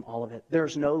redeem all of it.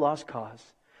 There's no lost cause.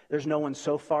 There's no one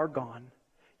so far gone.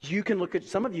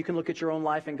 Some of you can look at your own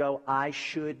life and go, I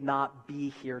should not be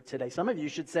here today. Some of you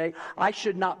should say, I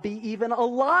should not be even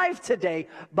alive today,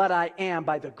 but I am.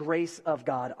 By the grace of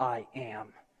God, I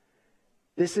am.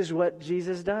 This is what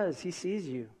Jesus does. He sees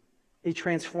you. He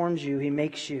transforms you. He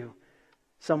makes you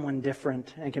someone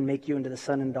different and can make you into the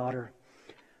son and daughter.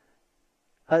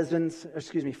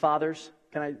 Fathers,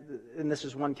 and this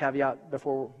is one caveat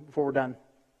before we're done.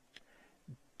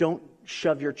 Don't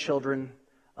shove your children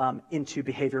into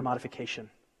behavior modification,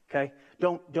 okay?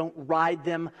 Don't ride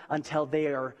them until they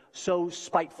are so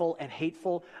spiteful and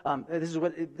hateful. This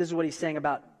is what he's saying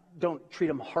about don't treat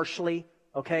them harshly,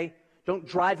 okay? Don't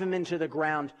drive them into the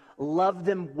ground. Love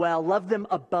them well. Love them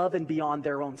above and beyond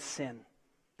their own sin.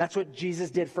 That's what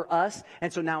Jesus did for us.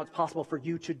 And so now it's possible for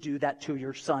you to do that to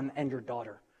your son and your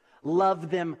daughter. Love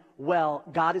them well.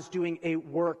 God is doing a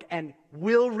work and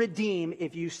will redeem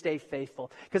if you stay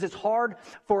faithful. Because it's hard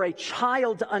for a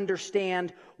child to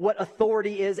understand what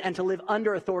authority is and to live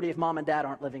under authority if mom and dad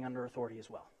aren't living under authority as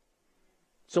well.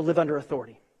 So live under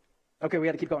authority. Okay, we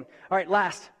got to keep going. All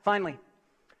right, finally,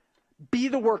 be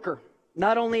the worker.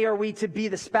 Not only are we to be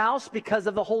the spouse because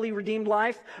of the holy redeemed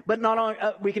life, but not only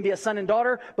we can be a son and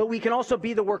daughter, but we can also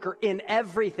be the worker in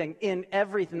everything,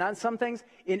 not some things,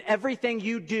 in everything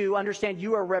you do. Understand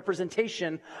you are a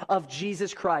representation of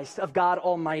Jesus Christ, of God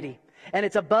Almighty, and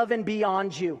it's above and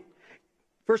beyond you.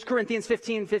 1 Corinthians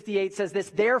 15:58 says this,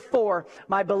 therefore,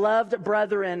 my beloved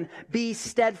brethren, be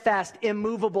steadfast,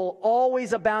 immovable,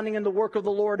 always abounding in the work of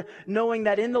the Lord, knowing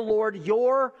that in the Lord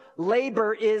your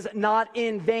labor is not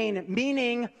in vain.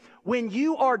 Meaning, when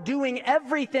you are doing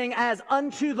everything as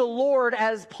unto the Lord,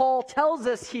 as Paul tells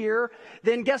us here,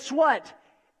 then guess what?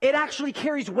 It actually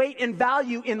carries weight and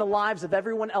value in the lives of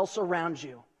everyone else around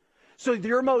you. So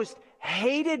your most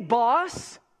hated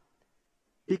boss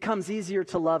becomes easier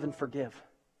to love and forgive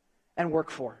and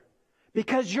work for,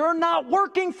 because you're not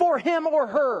working for him or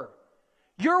her.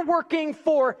 You're working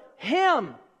for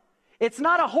him. It's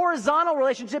not a horizontal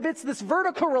relationship. It's this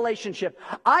vertical relationship.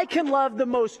 I can love the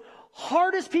most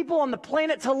hardest people on the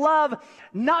planet to love,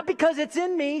 not because it's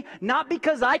in me, not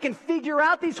because I can figure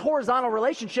out these horizontal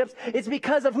relationships. It's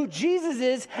because of who Jesus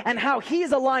is and how he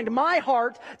has aligned my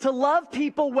heart to love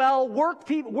people well, work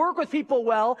with people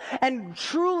well, and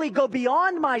truly go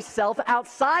beyond myself,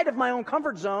 outside of my own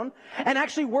comfort zone, and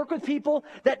actually work with people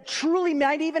that truly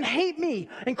might even hate me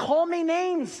and call me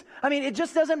names. I mean, it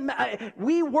just doesn't,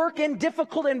 we work in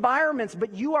difficult environments,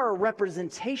 but you are a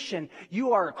representation.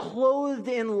 You are clothed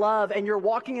in love. And you're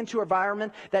walking into an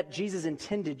environment that Jesus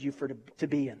intended you to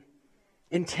be in.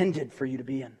 Intended for you to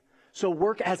be in. So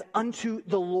work as unto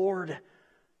the Lord,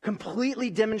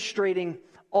 completely demonstrating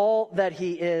all that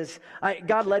he is.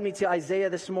 God led me to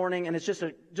Isaiah this morning, and it's just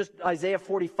Isaiah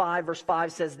 45 verse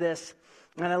 5 says this.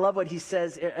 And I love what he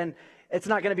says, and it's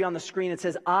not going to be on the screen. It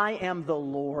says, I am the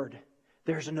Lord.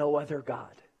 There's no other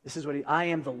God. This is what I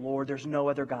am the Lord. There's no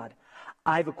other God.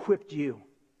 I've equipped you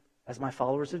as my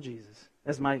followers of Jesus,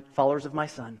 as my followers of my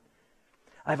Son.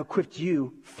 I've equipped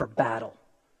you for battle,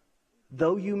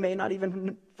 though you may not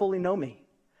even fully know me.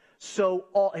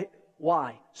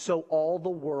 Why? So all the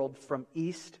world from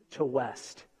east to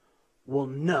west will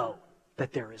know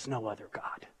that there is no other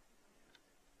God.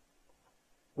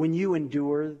 When you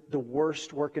endure the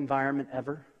worst work environment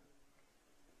ever,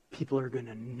 people are going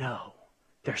to know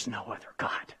there's no other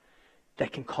God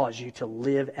that can cause you to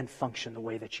live and function the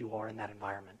way that you are in that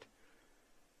environment.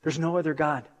 There's no other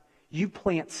God. You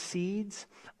plant seeds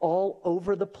all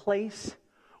over the place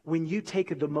when you take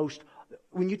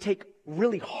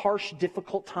really harsh,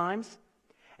 difficult times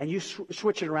and you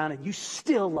switch it around and you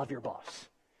still love your boss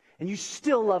and you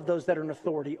still love those that are in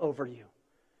authority over you.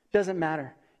 Doesn't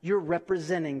matter. You're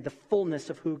representing the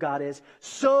fullness of who God is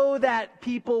so that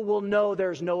people will know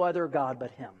there's no other God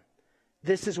but him.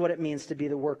 This is what it means to be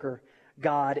the worker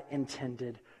God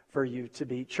intended for you to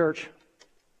be. Church,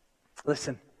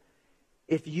 listen.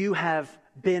 If you have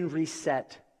been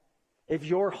reset, if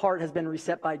your heart has been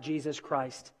reset by Jesus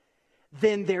Christ,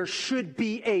 then there should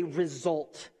be a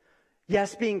result.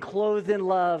 Yes, being clothed in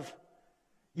love.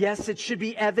 Yes, it should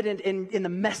be evident in the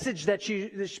message that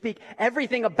you speak.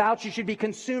 Everything about you should be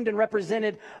consumed and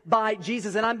represented by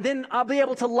Jesus. And then I'll be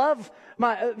able to love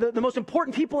the most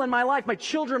important people in my life, my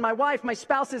children, my wife, my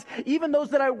spouses, even those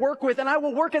that I work with. And I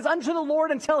will work as unto the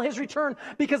Lord until his return,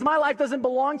 because my life doesn't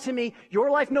belong to me. Your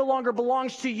life no longer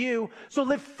belongs to you. So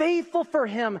live faithful for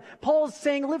him. Paul's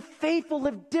saying, live faithful,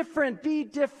 live different, be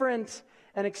different,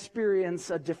 and experience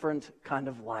a different kind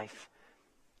of life.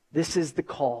 This is the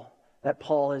call that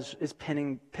Paul is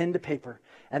pen to paper,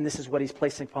 and this is what he's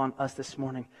placing upon us this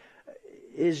morning.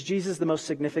 Is Jesus the most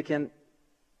significant?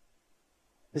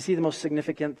 Is he the most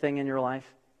significant thing in your life?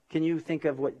 Can you think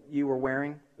of what you were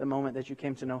wearing the moment that you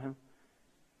came to know him?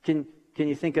 Can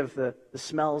you think of the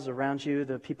smells around you,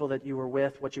 the people that you were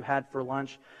with, what you had for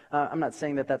lunch? I'm not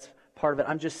saying that that's part of it.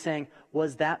 I'm just saying,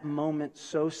 was that moment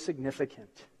so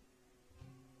significant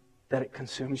that it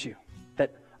consumes you?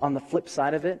 That on the flip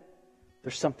side of it,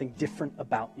 there's something different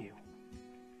about you.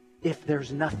 If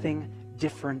there's nothing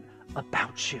different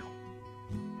about you,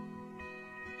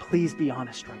 please be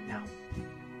honest right now.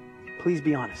 Please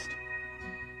be honest.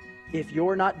 If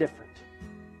you're not different,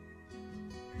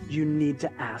 you need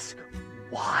to ask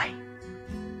why.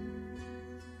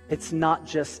 It's not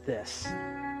just this.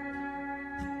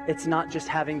 It's not just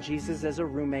having Jesus as a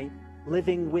roommate,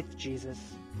 living with Jesus.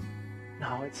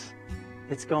 No,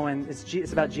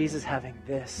 it's about Jesus having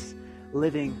this,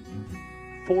 living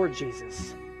for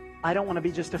Jesus. I don't want to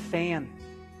be just a fan.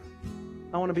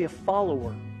 I want to be a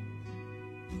follower.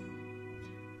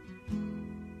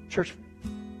 Church,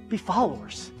 be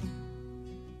followers.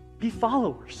 Be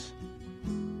followers.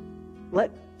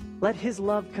 Let his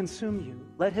love consume you.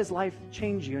 Let his life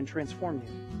change you and transform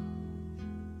you.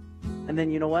 And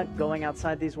then you know what? Going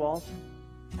outside these walls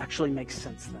actually makes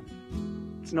sense then.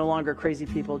 It's no longer crazy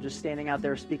people just standing out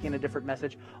there speaking a different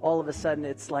message. All of a sudden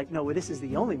it's like, no, this is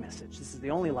the only message. This is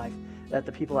the only life that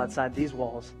the people outside these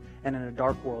walls and in a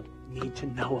dark world need to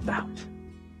know about.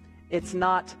 It's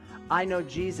not, I know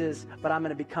Jesus, but I'm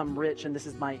going to become rich and this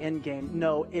is my end game.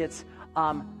 No, it's,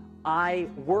 I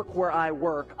work where I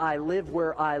work, I live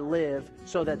where I live,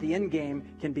 so that the end game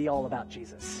can be all about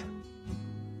Jesus.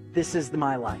 This is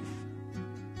my life,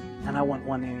 and I won't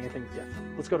want anything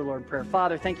different. Let's go to Lord in prayer.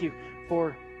 Father, thank you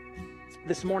for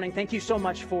this morning. Thank you so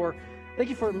much for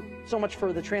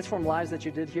the transformed lives that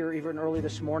you did here even early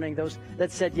this morning, those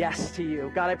that said yes to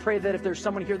you. God, I pray that if there's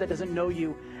someone here that doesn't know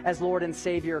you as Lord and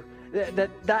Savior,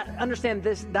 that understand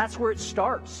this, that's where it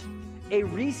starts. A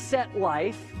reset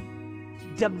life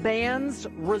demands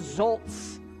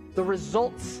results, the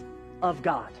results of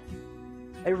God.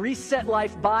 A reset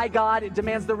life by God, it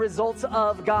demands the results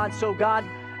of God. So God,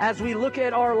 as we look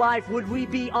at our life, would we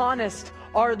be honest?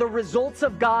 Are the results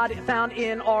of God found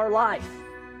in our life?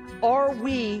 Are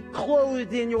we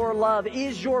clothed in your love?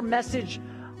 Is your message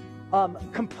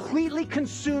completely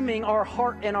consuming our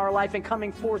heart and our life and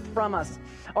coming forth from us?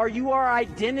 Are you our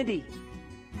identity?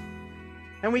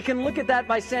 And we can look at that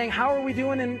by saying, how are we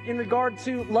doing in regard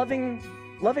to loving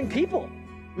people?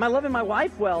 Am I loving my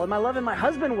wife well? Am I loving my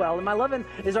husband well?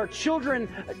 Is our children,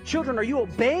 are you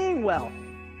obeying well?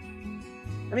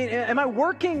 I mean, am I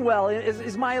working well?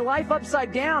 Is my life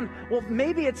upside down? Well,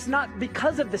 maybe it's not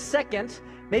because of the second.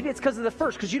 Maybe it's because of the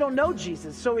first, because you don't know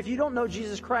Jesus. So if you don't know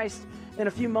Jesus Christ, in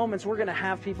a few moments, we're going to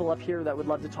have people up here that would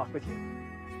love to talk with you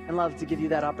and love to give you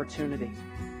that opportunity.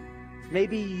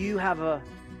 Maybe you have a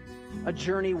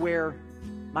journey where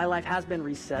my life has been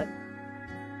reset,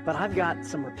 but I've got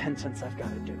some repentance I've got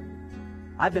to do.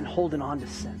 I've been holding on to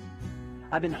sin.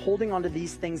 I've been holding on to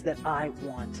these things that I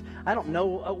want. I don't know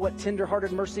what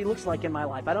tender-hearted mercy looks like in my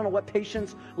life. I don't know what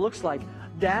patience looks like.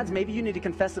 Dads, maybe you need to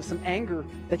confess of some anger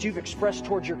that you've expressed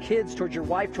towards your kids, towards your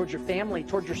wife, towards your family,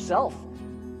 towards yourself.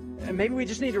 And maybe we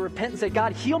just need to repent and say,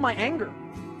 God, heal my anger.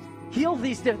 Heal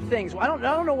these things. I don't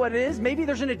know what it is. Maybe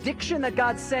there's an addiction that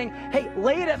God's saying, hey,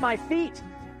 lay it at my feet.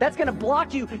 That's going to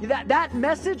block you. That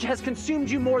message has consumed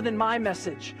you more than my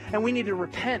message, and we need to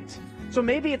repent. So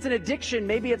maybe it's an addiction,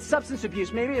 maybe it's substance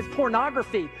abuse, maybe it's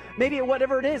pornography, maybe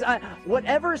whatever it is.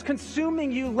 Whatever is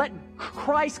consuming you, let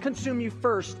Christ consume you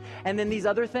first. And then these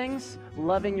other things,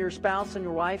 loving your spouse and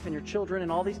your wife and your children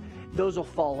and all these, those will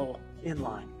follow in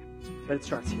line. But it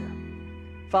starts here.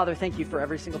 Father, thank you for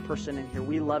every single person in here.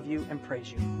 We love you and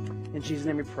praise you. In Jesus'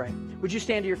 name we pray. Would you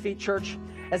stand to your feet, church?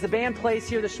 As the band plays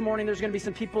here this morning, there's going to be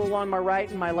some people along my right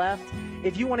and my left.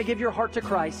 If you want to give your heart to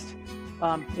Christ,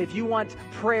 if you want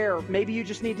prayer, maybe you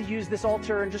just need to use this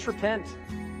altar and just repent.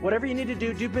 Whatever you need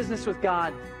to do business with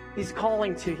God. He's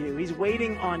calling to you. He's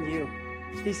waiting on you.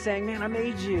 He's saying, man, I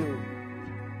made you.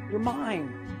 You're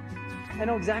mine. I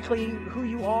know exactly who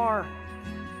you are.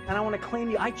 And I want to claim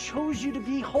you. I chose you to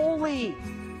be holy.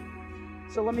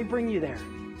 So let me bring you there.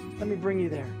 Let me bring you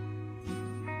there.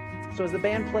 So as the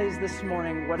band plays this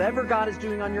morning, whatever God is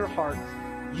doing on your heart,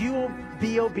 you will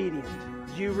be obedient.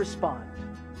 You respond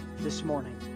this morning.